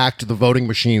they hacked the voting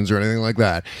machines or anything like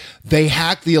that, they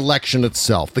hacked the election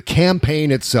itself. The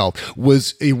campaign itself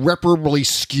was irreparably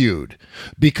skewed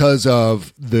because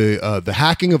of the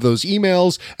hacking of those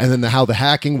emails, and then how the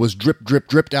hacking was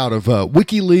dripped out of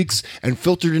WikiLeaks and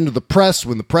filtered into the press,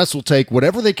 when the press will take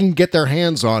whatever they can get their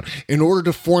hands on in order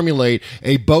to formulate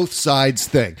a both sides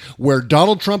thing, where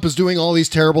Donald Trump is doing all these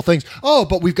terrible things. Oh,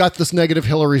 but we've got this negative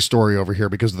Hillary story over here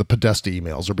because of the Podesta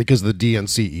emails or because of the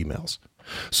DNC emails.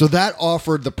 So that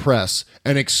offered the press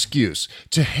an excuse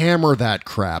to hammer that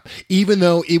crap, even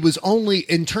though it was only,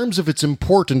 in terms of its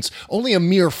importance, only a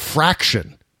mere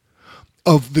fraction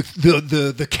of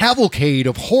the cavalcade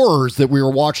of horrors that we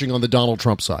were watching on the Donald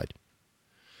Trump side.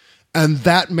 And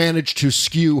that managed to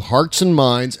skew hearts and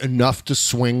minds enough to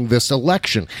swing this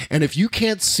election. And if you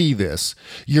can't see this,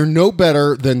 you're no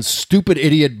better than stupid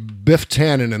idiot Biff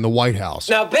Tannen in the White House.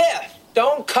 Now, Biff,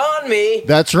 don't con me.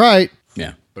 That's right.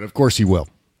 Yeah. But of course he will.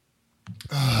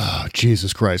 Oh,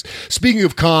 Jesus Christ. Speaking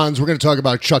of cons, we're going to talk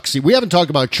about Chuck C. We haven't talked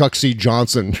about Chuck C.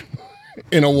 Johnson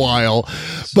in a while,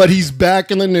 but he's back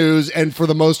in the news, and for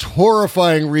the most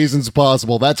horrifying reasons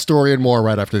possible. That story and more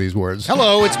right after these words.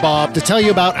 Hello, it's Bob to tell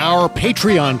you about our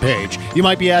Patreon page. You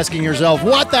might be asking yourself,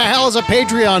 what the hell is a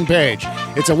Patreon page?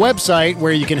 It's a website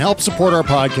where you can help support our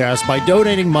podcast by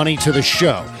donating money to the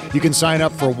show. You can sign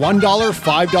up for $1,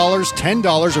 $5, $10,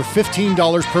 or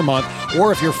 $15 per month,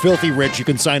 or if you're filthy rich, you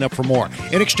can sign up for more.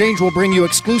 In exchange, we'll bring you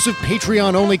exclusive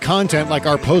Patreon-only content like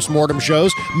our post-mortem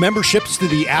shows, memberships to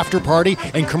the after party,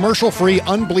 and commercial-free,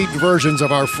 unbleeped versions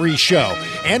of our free show.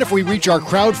 And if we reach our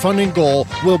crowdfunding goal,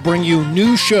 we'll bring you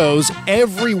new shows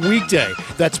every weekday.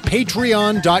 That's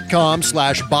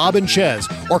patreon.com/Bob and Chez,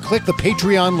 or click the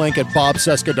Patreon link at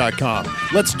bobseska.com.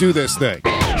 Let's do this thing.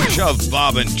 Shove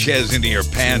Bob and Chez into your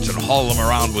pants and haul them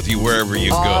around with you wherever you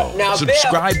go. Now,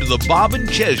 Subscribe to the Bob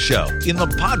and Chez Show in the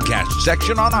podcast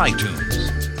section on iTunes.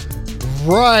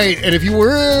 Right. And if you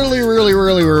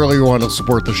really want to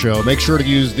support the show, make sure to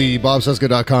use the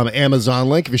bobcesca.com Amazon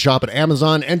link. If you shop at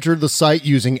Amazon, enter the site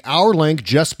using our link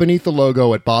just beneath the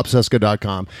logo at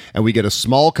bobcesca.com, and we get a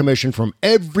small commission from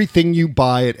everything you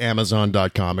buy at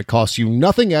amazon.com. It costs you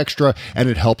nothing extra, and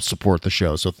it helps support the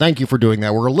show. So thank you for doing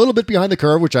that. We're a little bit behind the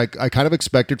curve, which I kind of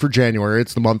expected for January.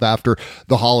 It's the month after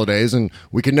the holidays, and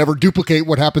we can never duplicate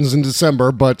what happens in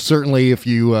December, but certainly if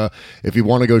you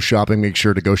want to go shopping, make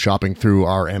sure to go shopping through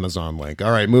our Amazon link.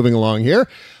 All right, moving along here.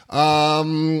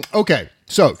 Okay,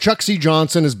 so Chuck C.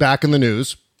 Johnson is back in the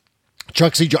news.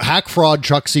 Hack fraud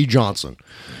Chuck C. Johnson.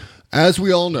 As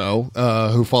we all know,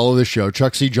 who follow this show,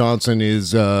 Chuck C. Johnson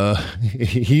is,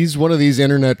 he's one of these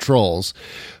internet trolls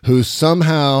who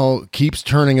somehow keeps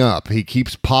turning up. He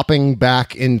keeps popping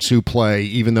back into play,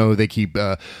 even though they keep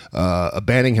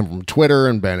banning him from Twitter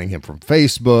and banning him from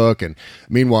Facebook. And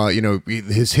meanwhile,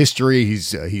 his history,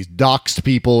 he's doxed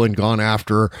people and gone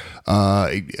after,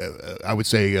 I would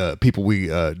say, people we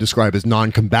describe as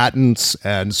non-combatants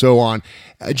and so on.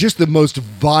 Just the most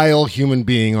vile human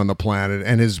being on the planet.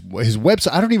 And his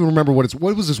website, I don't even remember what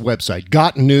was his website.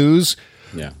 Got News.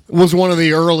 Yeah, was one of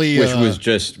the early, which was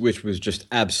just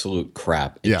absolute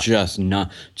crap.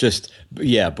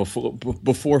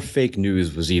 Before fake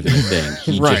news was even a thing.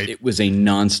 It was a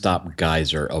nonstop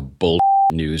geyser of bull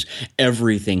news.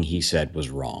 Everything he said was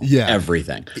wrong. Yeah,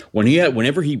 everything.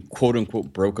 Whenever he quote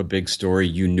unquote broke a big story,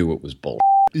 you knew it was bull.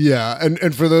 Yeah,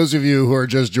 and for those of you who are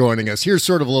just joining us, here's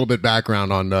sort of a little bit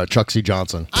background on Chuck C.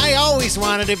 Johnson. I always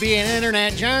wanted to be an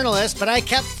internet journalist, but I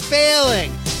kept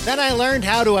failing. Then I learned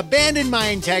how to abandon my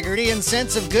integrity and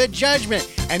sense of good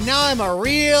judgment, and now I'm a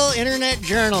real internet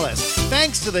journalist,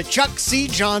 thanks to the Chuck C.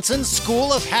 Johnson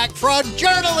School of Hack Fraud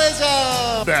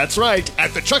Journalism. That's right.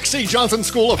 At the Chuck C. Johnson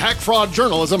School of Hack Fraud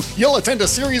Journalism, you'll attend a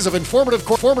series of informative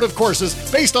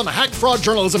courses based on the hack fraud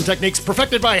journalism techniques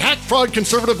perfected by hack fraud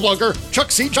conservative blogger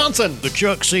Chuck C. Johnson. The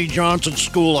Chuck C. Johnson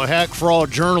School of Hack Fraud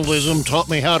Journalism taught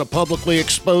me how to publicly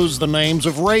expose the names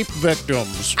of rape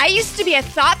victims. I used to be a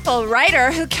thoughtful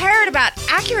writer who cared about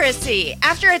accuracy.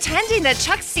 After attending the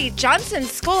Chuck C. Johnson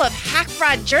School of Hack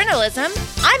Fraud Journalism,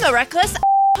 I'm a reckless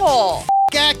asshole.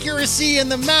 Accuracy in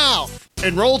the mouth.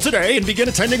 Enroll today and begin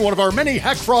attending one of our many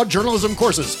hack fraud journalism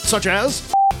courses, such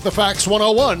as The Facts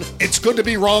 101, It's Good to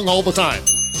Be Wrong All the Time,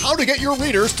 How to Get Your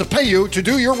Readers to Pay You to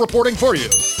Do Your Reporting For You,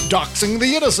 Doxing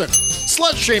the Innocent,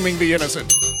 Slut-Shaming the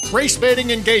Innocent, Race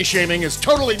Baiting and Gay Shaming is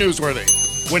Totally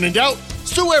Newsworthy. When in doubt,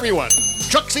 sue everyone.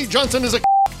 Chuck C. Johnson is a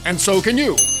and so can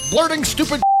you. Blurting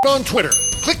stupid on Twitter.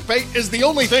 Clickbait is the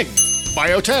only thing.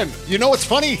 Bio 10, you know what's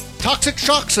funny? Toxic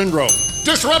shock syndrome.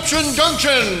 Disruption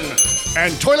junction.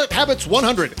 And toilet habits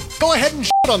 100. Go ahead and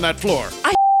shit on that floor.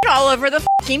 I all over the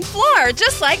fucking floor,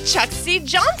 just like Chuck C.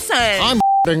 Johnson. I'm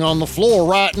on the floor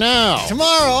right now.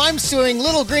 Tomorrow, I'm suing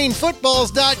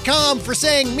littlegreenfootballs.com for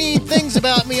saying mean things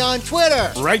about me on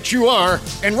Twitter. Right you are.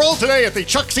 Enroll today at the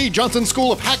Chuck C. Johnson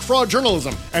School of Hack Fraud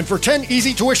Journalism. And for 10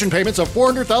 easy tuition payments of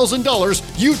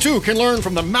 $400,000, you too can learn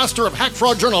from the master of hack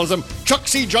fraud journalism, Chuck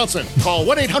C. Johnson. Call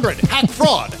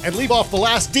 1-800-HACK-FRAUD and leave off the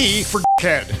last D for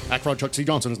head. Hack fraud Chuck C.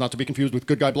 Johnson is not to be confused with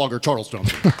good guy blogger Charleston.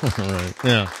 Right.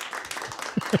 Yeah.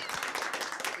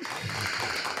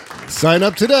 Sign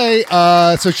up today.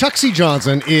 So Chuck C.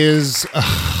 Johnson is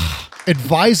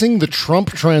advising the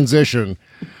Trump transition.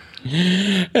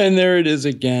 And there it is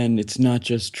again. It's not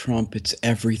just Trump. It's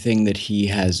everything that he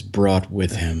has brought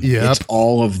with him. Yep. It's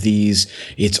all of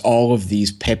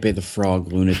these Pepe the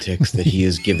Frog lunatics that he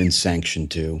has given sanction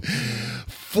to.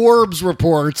 Forbes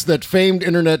reports that famed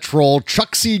internet troll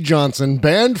Chuck C. Johnson,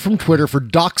 banned from Twitter for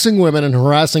doxing women and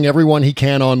harassing everyone he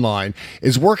can online,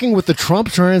 is working with the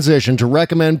Trump transition to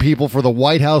recommend people for the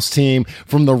White House team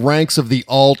from the ranks of the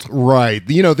alt-right.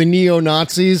 You know, the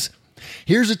neo-Nazis.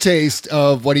 Here's a taste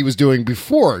of what he was doing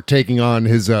before taking on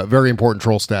his very important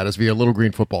troll status via Little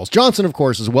Green Footballs. Johnson, of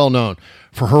course, is well known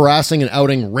for harassing and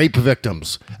outing rape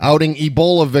victims, outing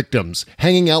Ebola victims,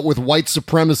 hanging out with white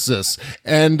supremacists,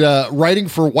 and writing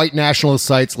for white nationalist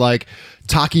sites like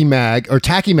Tacky Mag.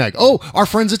 Oh, our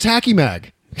friends at Tacky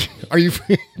Mag. Are you,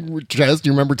 Chez, do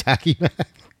you remember Tacky Mag?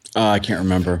 I can't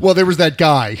remember. Well, there was that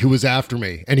guy who was after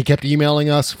me, and he kept emailing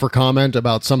us for comment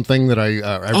about something that I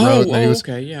wrote. And he was,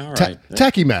 okay, yeah, all right.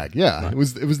 Tacky Mag, yeah, right. It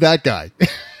was that guy,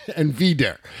 and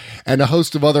VDare, and a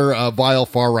host of other vile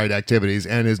far right activities,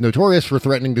 and is notorious for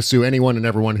threatening to sue anyone and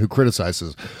everyone who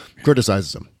criticizes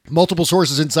him. Multiple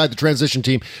sources inside the transition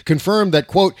team confirmed that,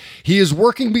 quote, he is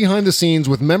working behind the scenes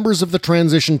with members of the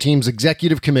transition team's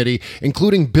executive committee,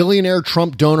 including billionaire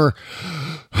Trump donor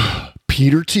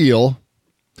Peter Thiel,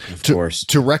 Of course.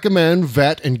 To recommend,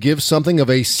 vet, and give something of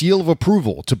a seal of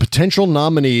approval to potential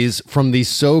nominees from the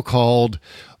so-called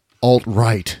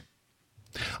alt-right.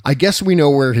 I guess we know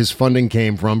where his funding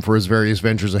came from for his various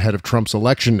ventures ahead of Trump's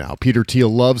election now. Peter Thiel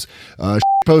loves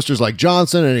posters like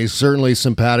Johnson, and he's certainly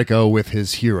simpatico with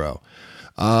his hero.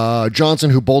 Johnson,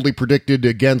 who boldly predicted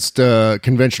against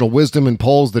conventional wisdom in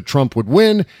polls that Trump would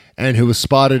win, and who was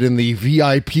spotted in the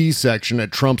VIP section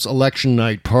at Trump's election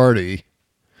night party,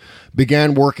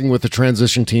 began working with the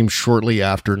transition team shortly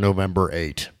after November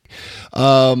 8.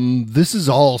 This is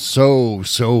all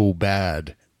so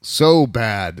bad. So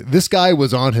bad. This guy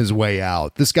was on his way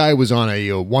out. This guy was on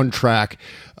a one-track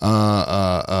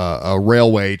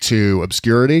railway to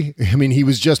obscurity. I mean, he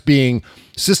was just being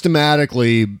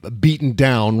systematically beaten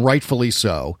down, rightfully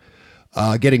so,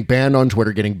 getting banned on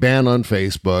Twitter, getting banned on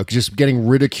Facebook, just getting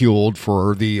ridiculed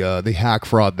for the hack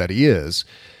fraud that he is.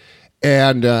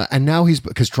 And now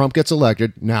because Trump gets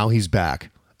elected, now he's back.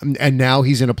 And now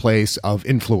he's in a place of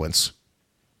influence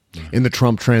in the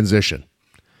Trump transition.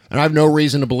 And I have no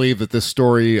reason to believe that this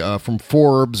story from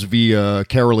Forbes via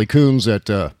Carolee Coons at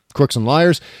Crooks and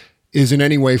Liars is in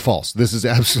any way false. This is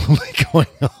absolutely going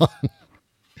on.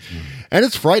 And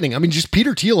it's frightening. I mean, just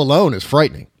Peter Thiel alone is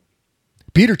frightening.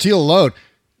 Peter Thiel alone,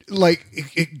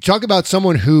 talk about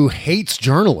someone who hates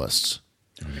journalists,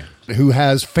 who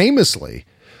has famously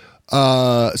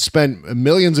spent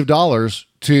millions of dollars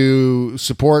to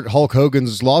support Hulk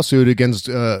Hogan's lawsuit against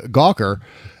Gawker.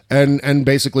 And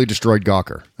basically destroyed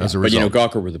Gawker as a result.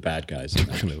 But, Gawker were the bad guys.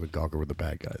 Gawker were the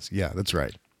bad guys. Yeah, that's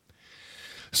right.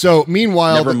 So,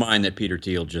 meanwhile... Never mind that Peter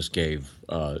Thiel just gave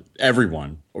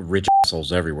everyone, rich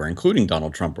assholes everywhere, including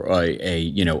Donald Trump,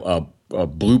 a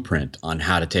blueprint on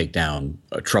how to take down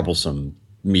troublesome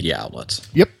media outlets.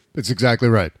 Yep, that's exactly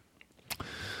right.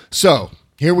 So...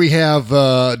 Here we have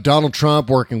Donald Trump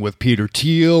working with Peter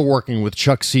Thiel, working with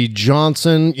Chuck C.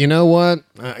 Johnson. You know what?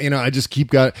 I just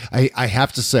I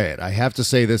have to say it. I have to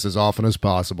say this as often as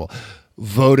possible.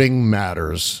 Voting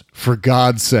matters, for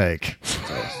God's sake.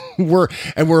 We're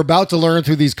about to learn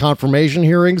through these confirmation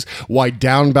hearings why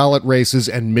down ballot races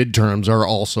and midterms are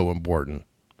also important.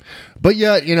 But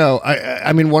yet,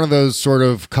 I'm in one of those sort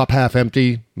of cup half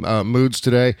empty moods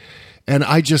today. And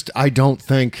I don't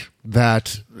think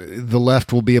that the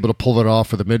left will be able to pull it off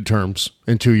for the midterms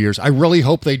in 2 years. I really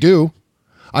hope they do.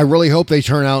 I really hope they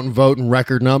turn out and vote in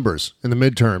record numbers in the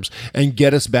midterms and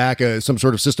get us back some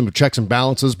sort of system of checks and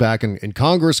balances back in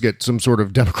Congress, get some sort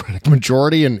of Democratic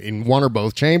majority in one or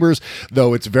both chambers,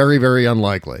 though it's very, very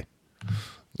unlikely.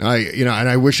 And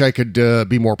I wish I could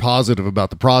be more positive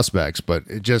about the prospects, but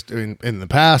it just in the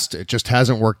past, it just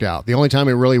hasn't worked out. The only time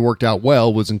it really worked out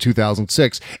well was in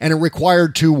 2006, and it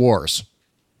required 2 wars,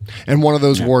 and one of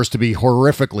those wars to be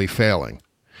horrifically failing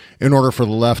in order for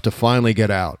the left to finally get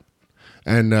out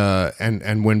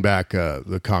and win back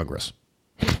the Congress.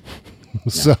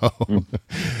 So,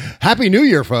 Happy New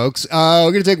Year, folks.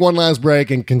 We're going to take one last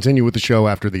break and continue with the show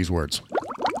after these words.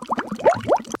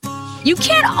 You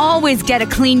can't always get a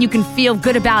clean you can feel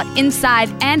good about inside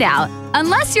and out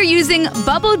unless you're using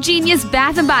Bubble Genius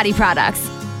Bath and Body products.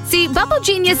 See, Bubble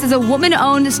Genius is a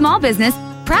woman-owned small business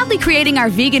proudly creating our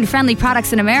vegan-friendly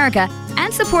products in America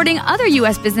and supporting other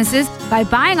U.S. businesses by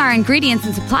buying our ingredients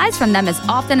and supplies from them as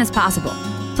often as possible.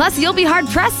 Plus, you'll be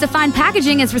hard-pressed to find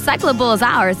packaging as recyclable as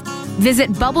ours.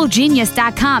 Visit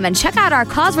BubbleGenius.com and check out our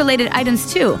cause-related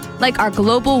items too, like our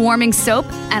global warming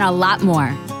soap and a lot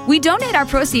more. We donate our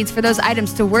proceeds for those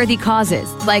items to worthy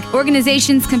causes, like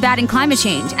organizations combating climate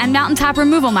change and mountaintop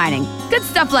removal mining. Good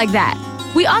stuff like that.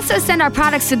 We also send our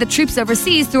products to the troops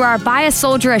overseas through our Buy a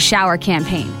Soldier a Shower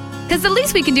campaign. Because the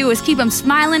least we can do is keep them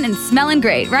smiling and smelling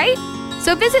great, right?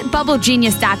 So visit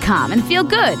BubbleGenius.com and feel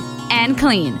good and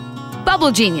clean.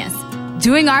 Bubble Genius,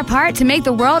 doing our part to make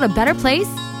the world a better place,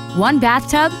 one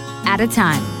bathtub at a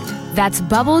time. That's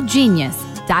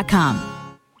BubbleGenius.com.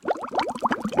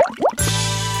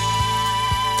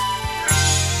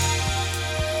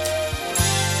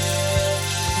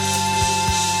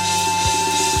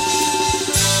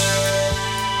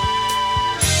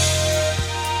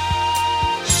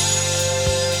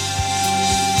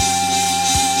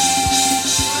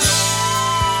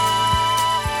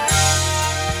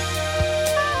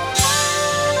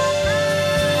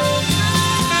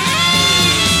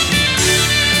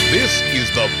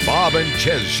 The Bob and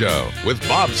Chez Show with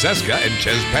Bob Cesca and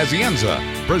Chez Pazienza,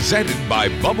 presented by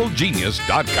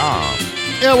BubbleGenius.com.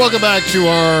 Yeah, welcome back to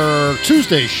our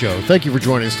Tuesday show. Thank you for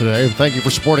joining us today, and thank you for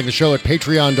supporting the show at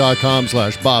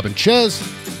Patreon.com/Bob and Chez.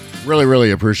 Really,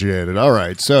 really appreciate it. All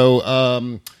right, so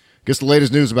I guess the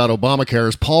latest news about Obamacare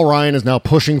is Paul Ryan is now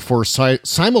pushing for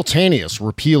simultaneous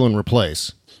repeal and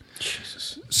replace.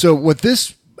 Jesus. So what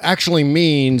this actually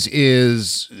means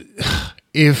is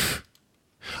if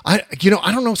I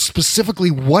don't know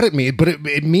specifically what it means, but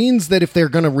it means that if they're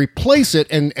going to replace it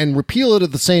and repeal it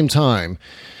at the same time,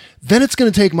 then it's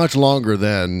going to take much longer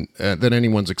than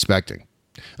anyone's expecting.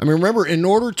 I mean, remember, in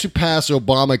order to pass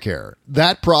Obamacare,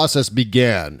 that process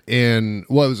began in,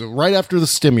 right after the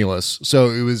stimulus. So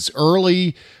it was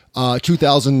early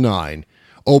 2009.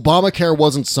 Obamacare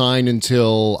wasn't signed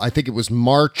until, I think it was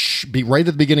right at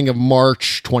the beginning of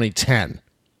March 2010.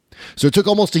 So it took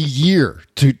almost a year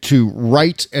to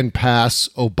write and pass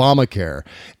Obamacare,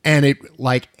 and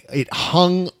it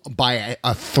hung by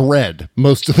a thread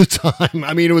most of the time.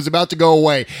 I mean, it was about to go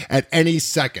away at any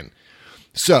second.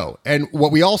 So, and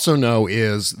what we also know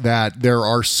is that there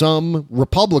are some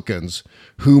Republicans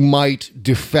who might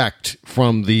defect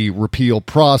from the repeal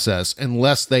process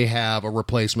unless they have a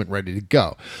replacement ready to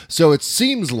go. So it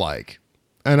seems like,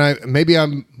 and I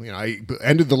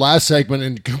ended the last segment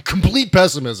in complete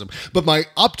pessimism, but my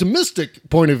optimistic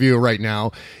point of view right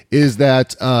now is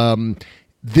that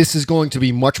this is going to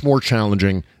be much more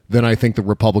challenging than I think the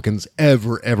Republicans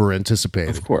ever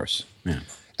anticipated. Of course, yeah.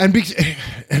 And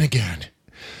again,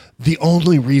 the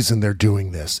only reason they're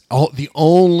doing this, the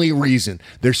only reason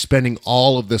they're spending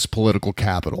all of this political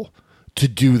capital to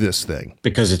do this thing.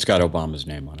 Because it's got Obama's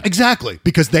name on it. Exactly,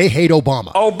 because they hate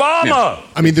Obama. Obama! Yeah.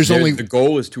 I mean, the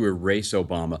goal is to erase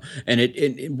Obama.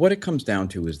 And what it comes down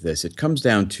to is this. It comes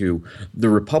down to the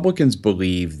Republicans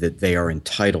believe that they are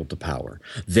entitled to power.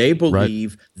 They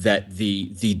believe that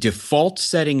the default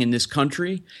setting in this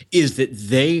country is that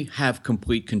they have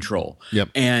complete control. Yep.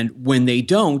 And when they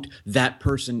don't, that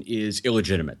person is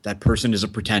illegitimate. That person is a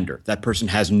pretender. That person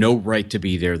has no right to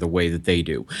be there the way that they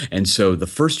do. And so the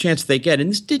first chance they get,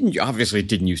 and this didn't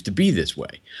used to be this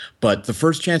way, but the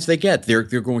first chance they get, they're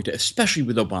going to, especially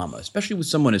with Obama, especially with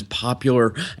someone as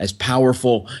popular, as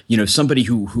powerful, somebody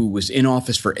who was in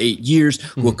office for 8 years,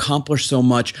 who accomplished so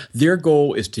much. Their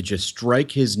goal is to just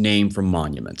strike his name from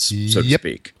monuments, so to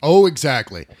speak. Oh,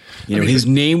 exactly. His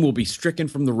name will be stricken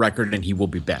from the record and he will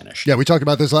be banished. Yeah, we talked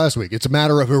about this last week. It's a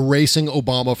matter of erasing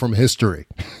Obama from history.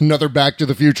 Another Back to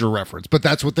the Future reference, but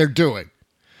that's what they're doing.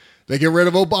 They get rid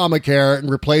of Obamacare and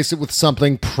replace it with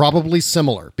something probably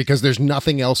similar because there's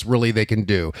nothing else really they can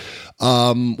do.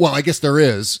 Well, I guess there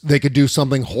is. They could do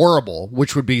something horrible,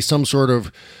 which would be some sort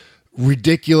of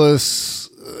ridiculous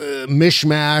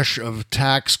mishmash of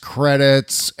tax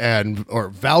credits or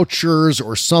vouchers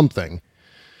or something.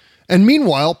 And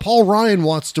meanwhile, Paul Ryan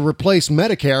wants to replace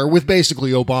Medicare with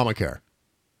basically Obamacare.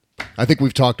 I think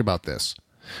we've talked about this,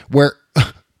 where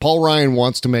Paul Ryan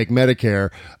wants to make Medicare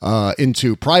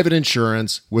into private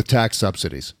insurance with tax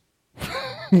subsidies,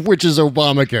 which is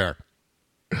Obamacare.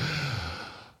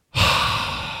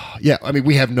 Yeah, I mean,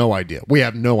 we have no idea. We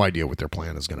have no idea what their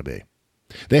plan is going to be.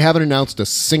 They haven't announced a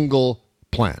single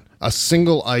plan, a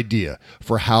single idea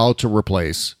for how to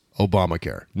replace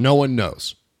Obamacare. No one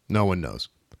knows. No one knows.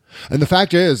 And the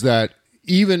fact is that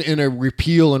even in a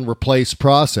repeal and replace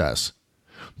process,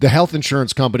 the health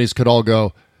insurance companies could all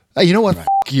go, hey, you know what? F***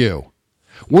 you.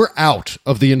 We're out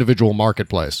of the individual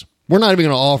marketplace. We're not even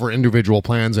going to offer individual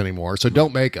plans anymore, so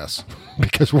don't make us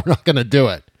because we're not going to do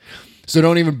it. So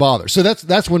don't even bother. So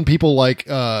that's when people like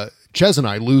Chez and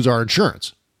I lose our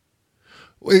insurance.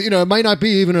 It might not be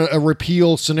even a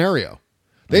repeal scenario.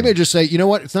 They may just say, you know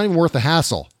what? It's not even worth the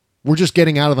hassle. We're just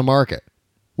getting out of the market,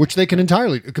 which they can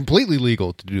completely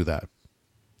legal to do that.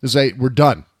 They say, we're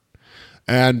done.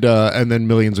 And then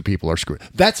millions of people are screwed.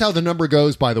 That's how the number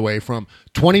goes, by the way, from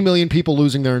 20 million people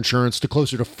losing their insurance to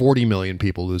closer to 40 million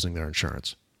people losing their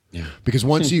insurance. Yeah. Because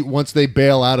once they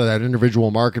bail out of that individual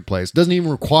marketplace, it doesn't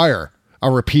even require a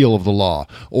repeal of the law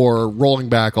or rolling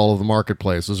back all of the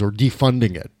marketplaces or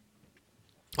defunding it.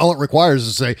 All it requires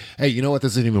is to say, hey, you know what?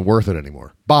 This isn't even worth it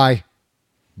anymore. Bye.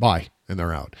 And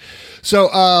they're out. So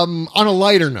on a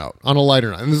lighter note,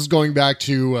 and this is going back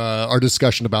to our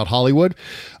discussion about Hollywood.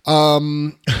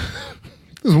 This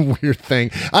is a weird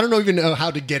thing. I don't even know how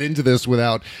to get into this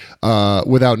without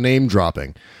name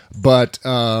dropping. But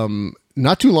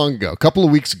not too long ago, a couple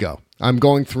of weeks ago, I'm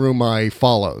going through my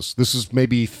follows. This is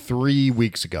maybe 3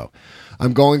 weeks ago.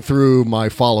 I'm going through my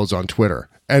follows on Twitter.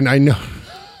 And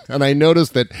I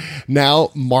noticed that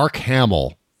now Mark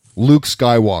Hamill, Luke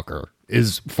Skywalker,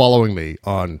 is following me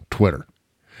on Twitter,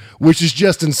 which is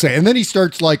just insane. And then he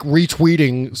starts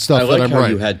retweeting stuff that I'm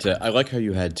writing. I like how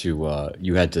you had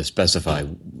to specify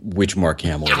which Mark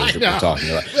Hamill it is that we're talking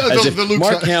about.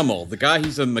 Mark Hamill, the guy,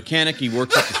 he's a mechanic. He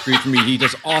works up the street from me. He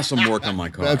does awesome work on my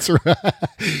car. That's right.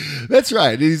 That's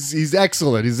right. He's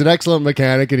excellent. He's an excellent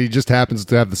mechanic, and he just happens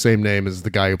to have the same name as the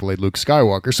guy who played Luke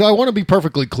Skywalker. So I want to be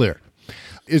perfectly clear.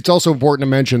 it's also important to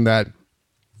mention that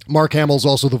Mark Hamill's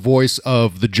also the voice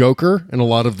of the Joker in a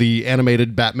lot of the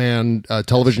animated Batman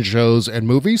television shows and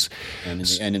movies. And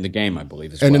in the game, I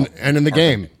believe, as and well. In the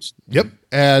game. Yep.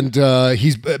 And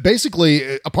he's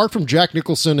basically, apart from Jack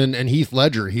Nicholson and Heath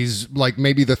Ledger, he's like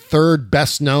maybe the third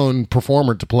best known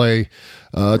performer to play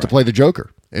the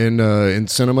Joker in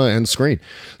cinema and screen.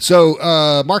 So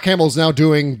Mark Hamill is now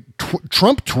doing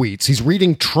Trump tweets. He's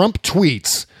reading Trump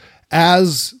tweets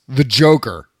as the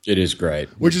Joker. It is great.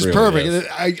 Which is perfect.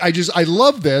 I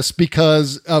love this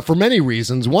because for many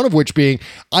reasons, one of which being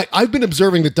I've been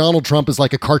observing that Donald Trump is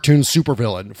like a cartoon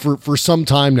supervillain for some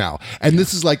time now. And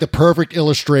this is like the perfect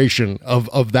illustration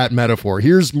of that metaphor.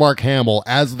 Here's Mark Hamill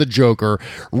as the Joker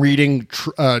reading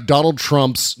Donald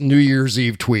Trump's New Year's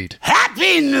Eve tweet.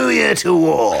 Happy New Year to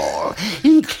all,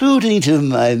 including to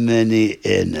my many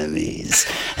enemies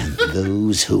and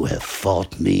those who have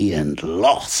fought me and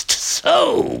lost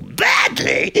so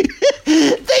badly.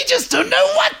 They just don't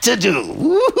know what to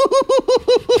do.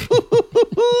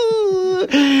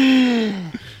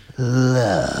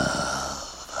 Love.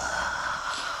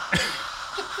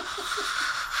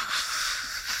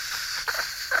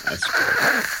 That's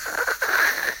good.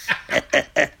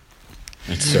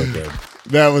 That's so good.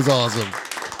 That was awesome.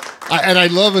 And I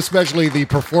love especially the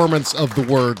performance of the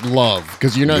word love,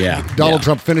 because Donald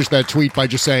Trump finished that tweet by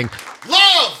just saying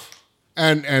love,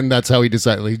 and that's how he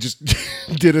decided. He just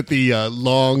did it the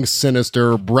long,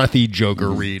 sinister, breathy Joker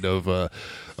read of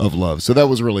love. So that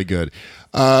was really good.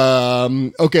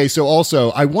 Okay, so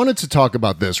also I wanted to talk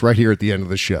about this right here at the end of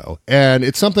the show, and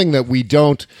it's something that we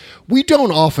don't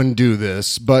often do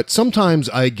this, but sometimes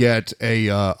I get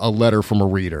a letter from a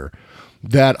reader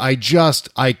that I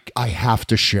have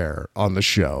to share on the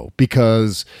show,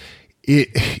 because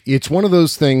it's one of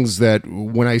those things that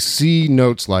when I see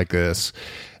notes like this,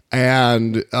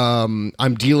 and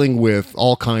I'm dealing with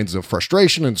all kinds of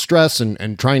frustration and stress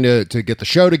and trying to get the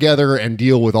show together and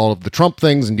deal with all of the Trump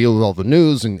things and deal with all the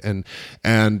news and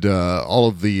all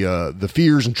of the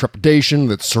fears and trepidation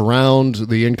that surround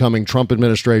the incoming Trump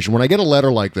administration. When I get a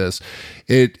letter like this,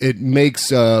 it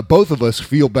makes both of us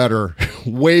feel better,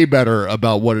 way better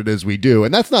about what it is we do.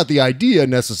 And that's not the idea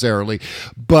necessarily,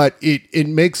 but it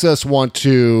makes us want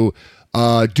to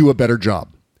do a better job.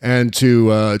 And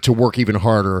to work even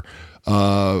harder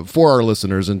for our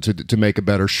listeners and to make a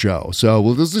better show. So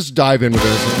let's just dive in with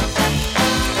this.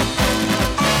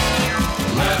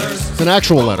 It's an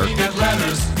actual letter. We get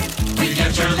letters. We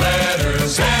get your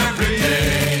letters every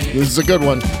day. This is a good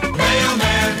one.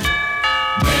 Mailman,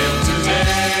 mail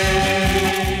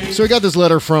today. So I got this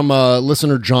letter from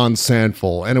listener John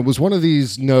Sandful, and it was one of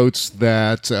these notes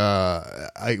that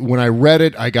when I read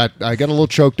it, I got a little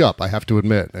choked up, I have to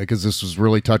admit, because this was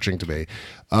really touching to me.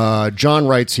 John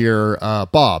writes here,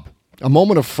 Bob, a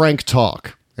moment of frank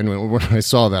talk. And when I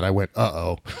saw that, I went,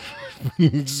 uh-oh,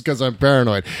 just because I'm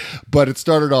paranoid. But it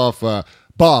started off,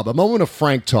 Bob, a moment of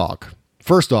frank talk.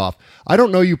 First off, I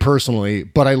don't know you personally,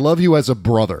 but I love you as a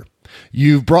brother.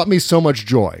 You've brought me so much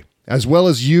joy. As well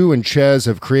as you and Chez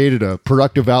have created a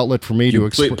productive outlet for me to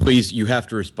express. Please, you have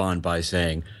to respond by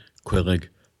saying, Quillig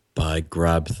by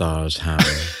Grabthar's hammer.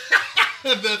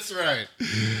 That's right.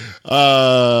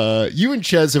 You and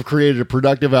Chez have created a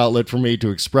productive outlet for me to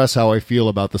express how I feel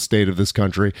about the state of this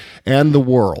country and the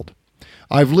world.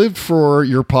 I've lived for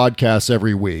your podcasts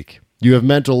every week. You have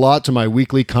meant a lot to my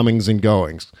weekly comings and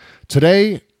goings.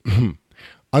 Today,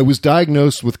 I was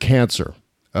diagnosed with cancer,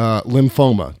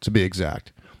 lymphoma to be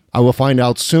exact. I will find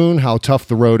out soon how tough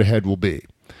the road ahead will be.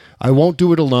 I won't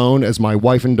do it alone, as my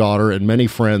wife and daughter and many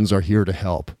friends are here to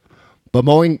help. But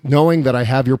knowing that I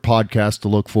have your podcast to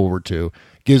look forward to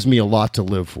gives me a lot to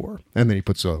live for. And then he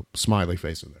puts a smiley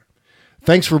face in there.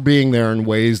 Thanks for being there in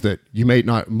ways that you might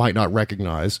not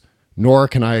recognize, nor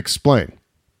can I explain.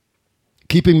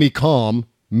 Keeping me calm,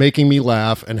 making me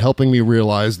laugh, and helping me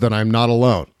realize that I'm not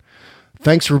alone.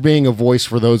 Thanks for being a voice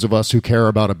for those of us who care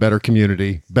about a better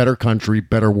community, better country,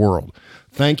 better world.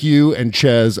 Thank you and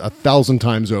Chez 1,000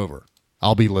 times over.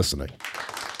 I'll be listening.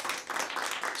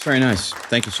 It's very nice.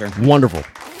 Thank you, sir. Wonderful.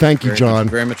 Thank you, John.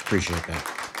 Very much appreciate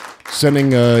that.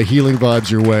 Sending healing vibes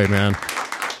your way, man.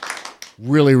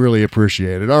 Really, really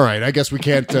appreciate it. All right, I guess we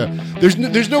can't...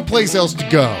 there's no place else to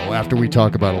go after we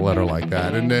talk about a letter like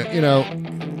that. And,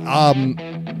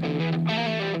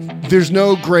 there's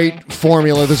no great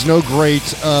formula. There's no great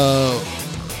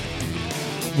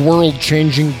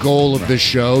world-changing goal of this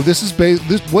show. This is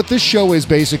what this show is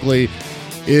basically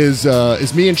is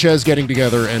me and Chez getting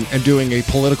together and doing a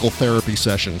political therapy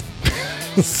session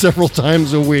several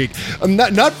times a week.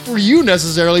 Not for you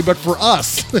necessarily, but for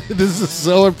us. This is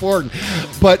so important.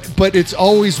 But it's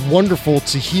always wonderful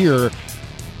to hear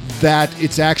that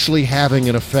it's actually having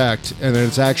an effect and that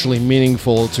it's actually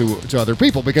meaningful to other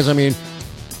people. Because, I mean,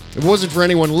 if it wasn't for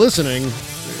anyone listening,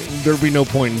 there'd be no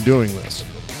point in doing this.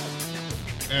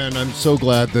 And I'm so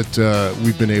glad that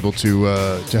we've been able to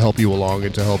help you along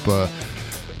and to help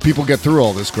people get through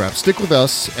all this crap. Stick with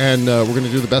us, and we're going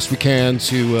to do the best we can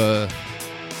to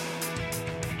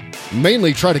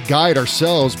mainly try to guide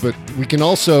ourselves, but we can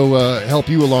also help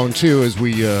you along, too, as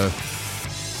we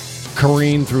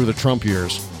careen through the Trump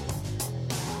years.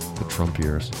 The Trump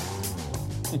years.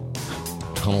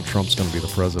 Donald Trump's going to be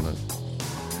the president.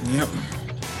 Yep.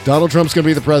 Donald Trump's going to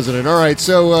be the president. All right,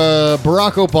 so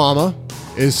Barack Obama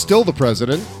is still the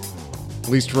president, at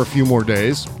least for a few more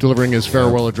days, delivering his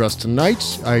farewell address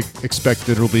tonight. I expect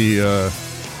that it'll be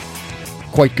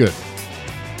quite good.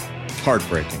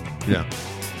 Heartbreaking. Yeah.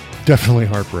 Definitely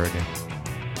heartbreaking.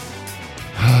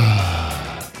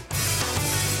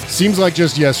 Seems like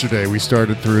just yesterday we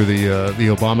started through the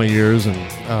Obama years, and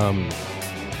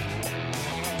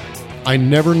I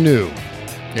never knew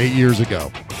 8 years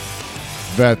ago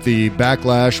that the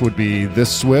backlash would be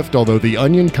this swift, although The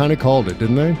Onion kind of called it,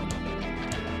 didn't they?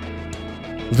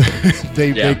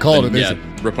 They called it. Yeah,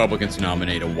 Republicans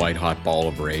nominate a white-hot ball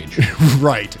of rage.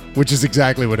 Right, which is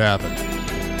exactly what happened.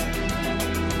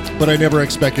 But I never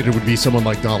expected it would be someone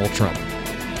like Donald Trump.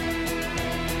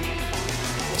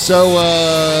 So,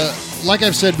 like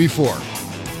I've said before,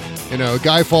 a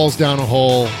guy falls down a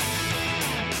hole.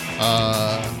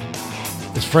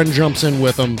 His friend jumps in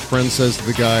with him. Friend says to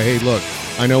the guy, hey, look,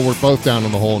 I know we're both down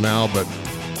in the hole now, but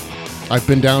I've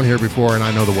been down here before and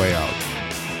I know the way out.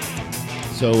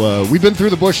 So we've been through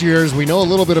the Bush years. We know a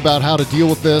little bit about how to deal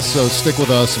with this, so stick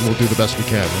with us and we'll do the best we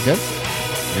can, okay?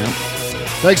 Yeah.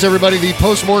 Thanks, everybody. The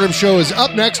Postmortem Show is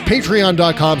up next.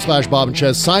 Patreon.com/Bob and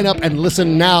Chez. Sign up and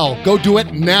listen now. Go do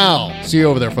it now. See you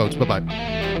over there, folks. Bye-bye.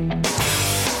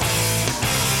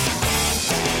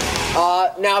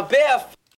 Now, Biff.